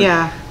shows, which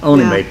Yeah,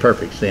 only yeah. made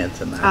perfect sense.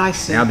 And I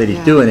see, now that he's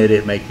yeah. doing it,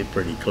 it makes it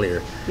pretty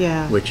clear,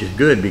 yeah. which is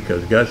good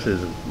because Gus is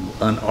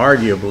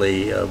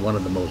unarguably one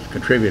of the most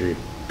contributive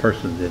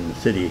persons in the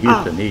city of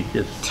Houston. He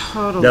just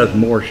Totally. does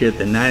more shit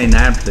than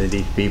 99% of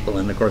these people,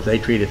 and of course they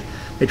treat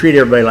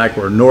everybody like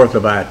we're north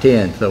of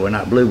I-10, so we're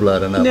not blue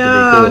blood enough to be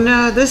No, cool.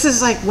 no, this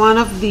is like one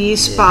of these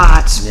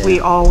spots yeah. we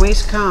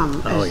always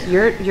come. Oh, As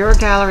yeah. Your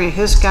gallery,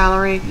 his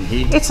gallery.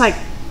 He- It's like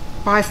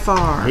by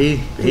far. He's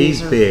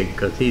these are- big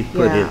because he's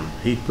Yeah.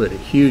 put a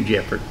huge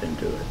effort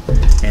into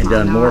it and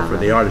done know, more I for the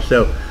really- artist.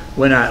 So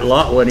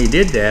when he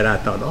did that, I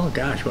thought, oh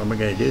gosh, what am I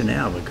going to do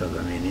now? Because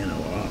I mean, I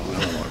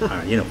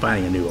don't know,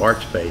 finding a new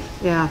art space.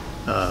 Yeah.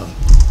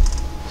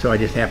 So I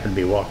just happened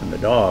to be walking the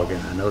dog,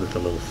 and I noticed a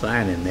little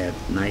sign in that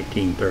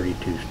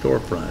 1932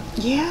 storefront.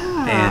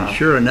 Yeah. And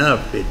sure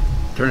enough, it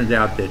turns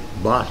out that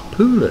Bas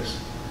Poulos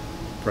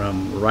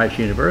from Rice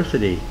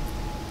University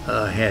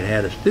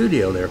had a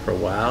studio there for a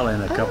while,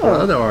 and a couple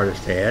of other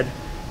artists had,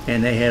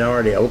 and they had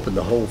already opened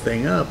the whole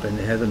thing up, and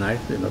it has a nice,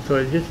 so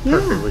it's just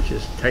perfect. Yeah. It was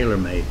just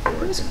tailor-made for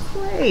It was it.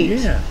 great.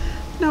 Yeah.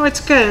 No,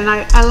 it's good, and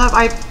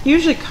I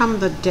usually come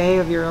the day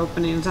of your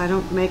openings. I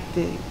don't make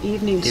the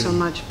evening so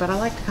much, but I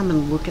like to come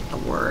and look at the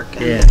work.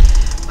 And, Yeah.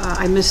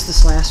 I missed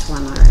this last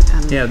one.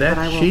 Yeah, but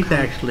I will she's come.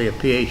 actually a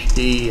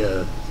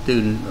PhD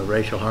student of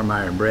Rachel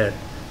Harmeyer and Brett,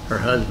 her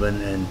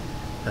husband, and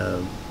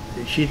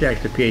she's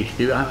actually a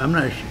PhD. I'm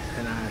not sure,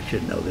 and I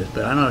should know this,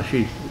 but I know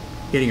she's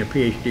getting a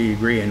PhD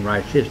degree in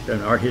art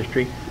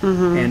history,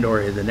 and or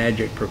is an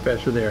adjunct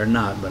professor there or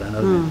not. But I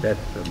know that's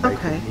a basic,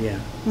 Okay. yeah.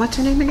 What's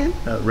her name again?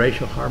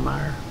 Rachel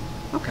Harmeyer,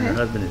 and her Okay.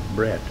 husband is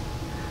Brett.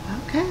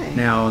 Okay.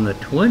 Now on the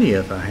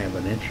 20th, I have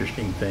an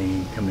interesting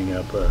thing coming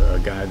up. A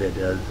guy that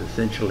does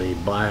essentially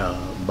bio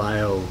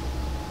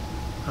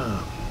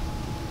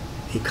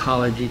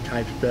ecology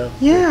type stuff.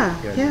 Yeah,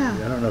 yeah.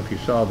 I don't know if you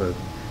saw the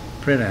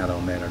printout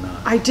on that or not.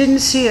 I didn't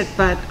see it,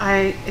 but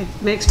it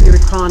makes me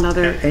recall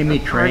another Amy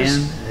Tran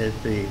artist. is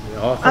the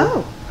author.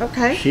 Oh,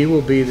 okay. She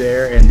will be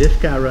there, and this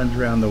guy runs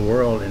around the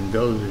world and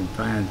goes and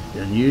finds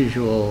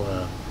unusual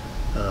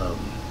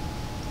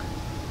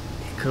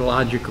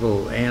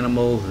ecological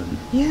animals and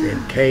Yeah.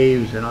 in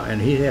caves,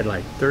 and he had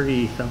like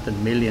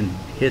 30-something million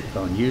hits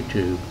on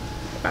YouTube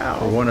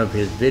for one of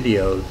his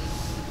videos,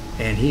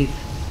 and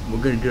we're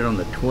going to do it on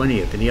the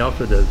 20th, and he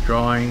also does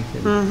drawings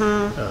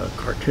and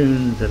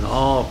cartoons and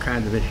all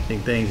kinds of interesting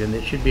things, and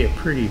it should be a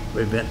pretty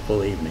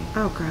eventful evening.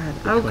 Oh, good.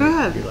 The Oh, 20th,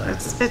 good. if you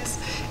like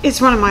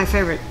It's one of my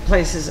favorite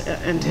places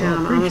in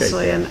town, appreciate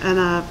honestly, that.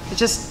 and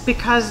just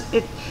because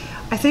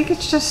I think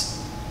it's just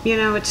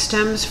it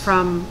stems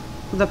from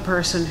the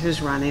person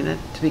who's running it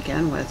to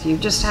begin with. You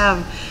just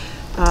have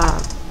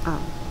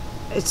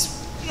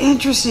it's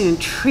interesting,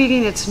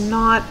 intriguing. It's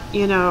not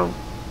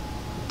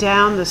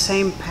down the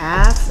same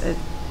path.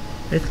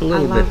 It's a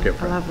little bit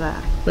different. I love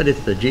that. But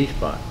it's the G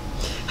spot.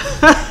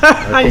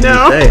 I Can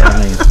know. you say?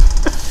 I mean,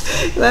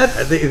 That's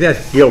I think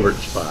that's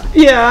Gilbert's spot.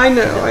 yeah, I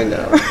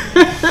know.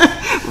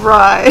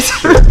 Right.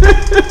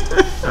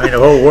 I mean, the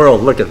whole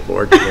world's looking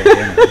for it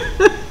today.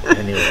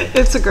 Anyway,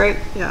 It's a great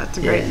Yeah.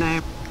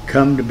 name.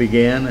 come to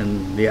begin,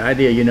 and the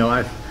idea,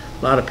 a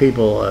lot of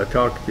people ask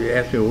me,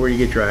 well, where do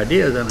you get your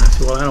ideas? And I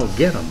said, well, I don't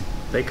get them.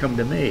 They come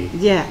to me.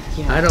 Yeah.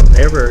 I don't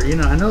ever,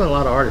 I know a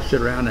lot of artists sit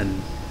around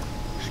and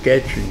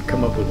sketch and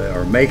come up with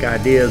or make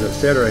ideas,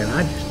 etc. And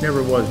I just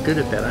never was good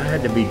at that. I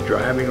had to be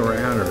driving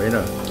around or in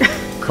a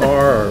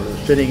car or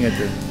sitting at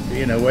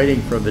the,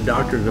 waiting for the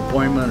doctor's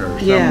appointment or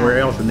Yeah. somewhere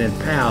else, and then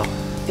pow,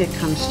 It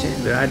comes to.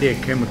 the idea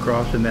came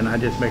across, and then I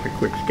just make a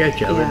quick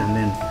sketch of it, Yeah. and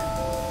then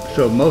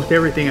so most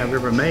everything I've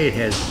ever made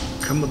has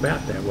come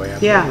about that way.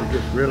 I've Yeah. never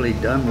just really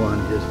done one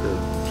just to.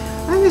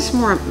 I think it's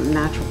more a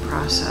natural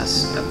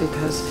process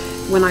because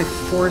when I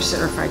force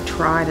it, or if I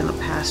tried in the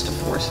past to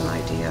force an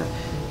idea,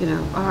 you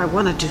know, oh, I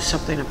want to do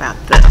something about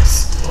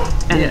this.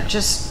 And Yeah. it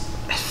just,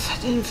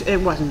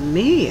 it wasn't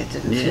me. It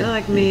didn't Yeah, feel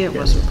like me. It yeah.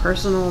 wasn't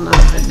personal. No,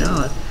 it didn't.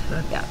 No,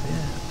 Yeah.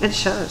 yeah. It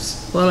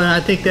shows. Well, and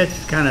I think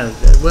that's kind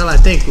of, well, I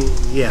think,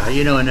 yeah,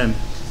 you know, and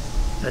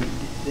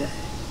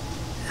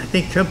I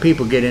think some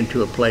people get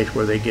into a place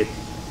where they get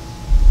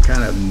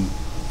kind of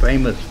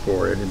famous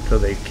for it, and so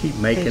they keep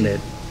making it.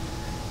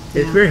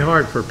 It's Yeah. very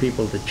hard for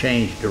people to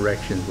change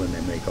directions when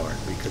they make art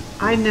because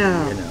I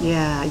know. you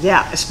know.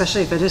 Yeah,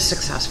 especially if it is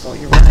successful.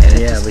 You're right.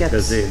 It Yeah, just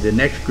because gets, the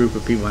next group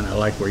of people, and I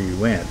like where you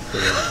went, so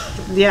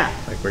yeah,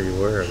 like where you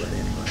were, but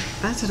anyway.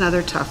 that's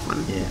another tough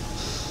one. Yeah,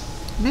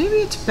 Maybe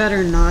it's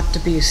better not to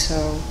be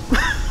so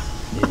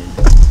yeah.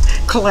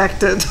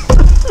 collected.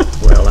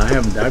 Well,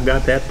 I've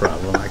got that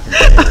problem, I can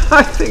tell you.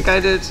 I think I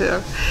do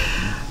too.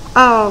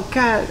 Oh,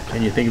 God.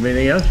 Can you think of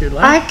anything else you'd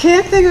like? I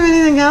can't think of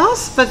anything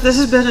else, but this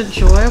has been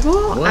enjoyable.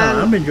 Well, and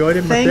I've enjoyed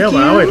it thank myself. you.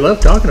 I always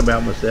love talking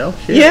about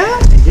myself. Shit. Yeah,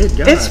 Good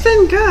God. it's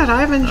been good.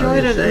 I've I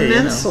enjoyed was it gonna say,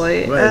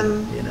 immensely. You know, well,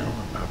 And you know,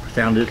 I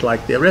sound just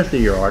like the rest of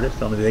your artists,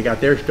 only they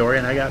got their story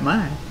and I got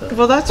mine. So.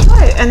 well, that's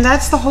right, and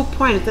that's the whole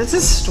point. It's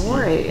a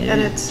story, Yeah.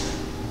 and it's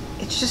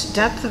just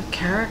depth of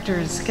character.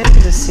 It's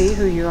getting to see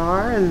who you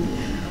are, and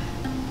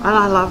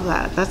I love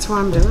that. That's why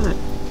I'm doing it.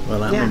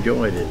 Well, I've Yeah.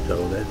 enjoyed it,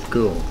 so that's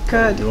cool.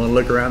 Good. You want to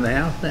look around the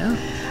house now?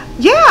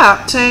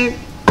 Yeah. Say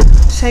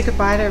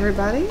goodbye to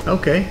everybody.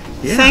 Okay.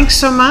 Yeah. Thanks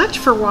so much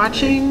for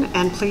watching,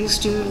 and please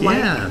do like.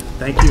 Yeah.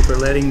 Thank you for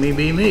letting me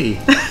be me.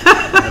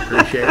 I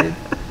appreciate it.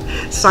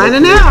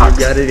 Signing Hopefully out. If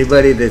you've got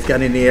anybody that's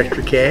got any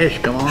extra cash,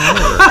 come on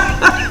over.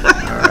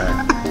 All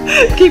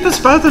right. Keep us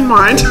both in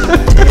mind.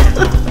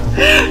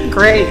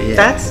 Great. Yeah.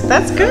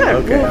 That's good.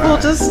 Okay, We'll all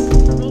right.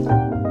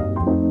 just.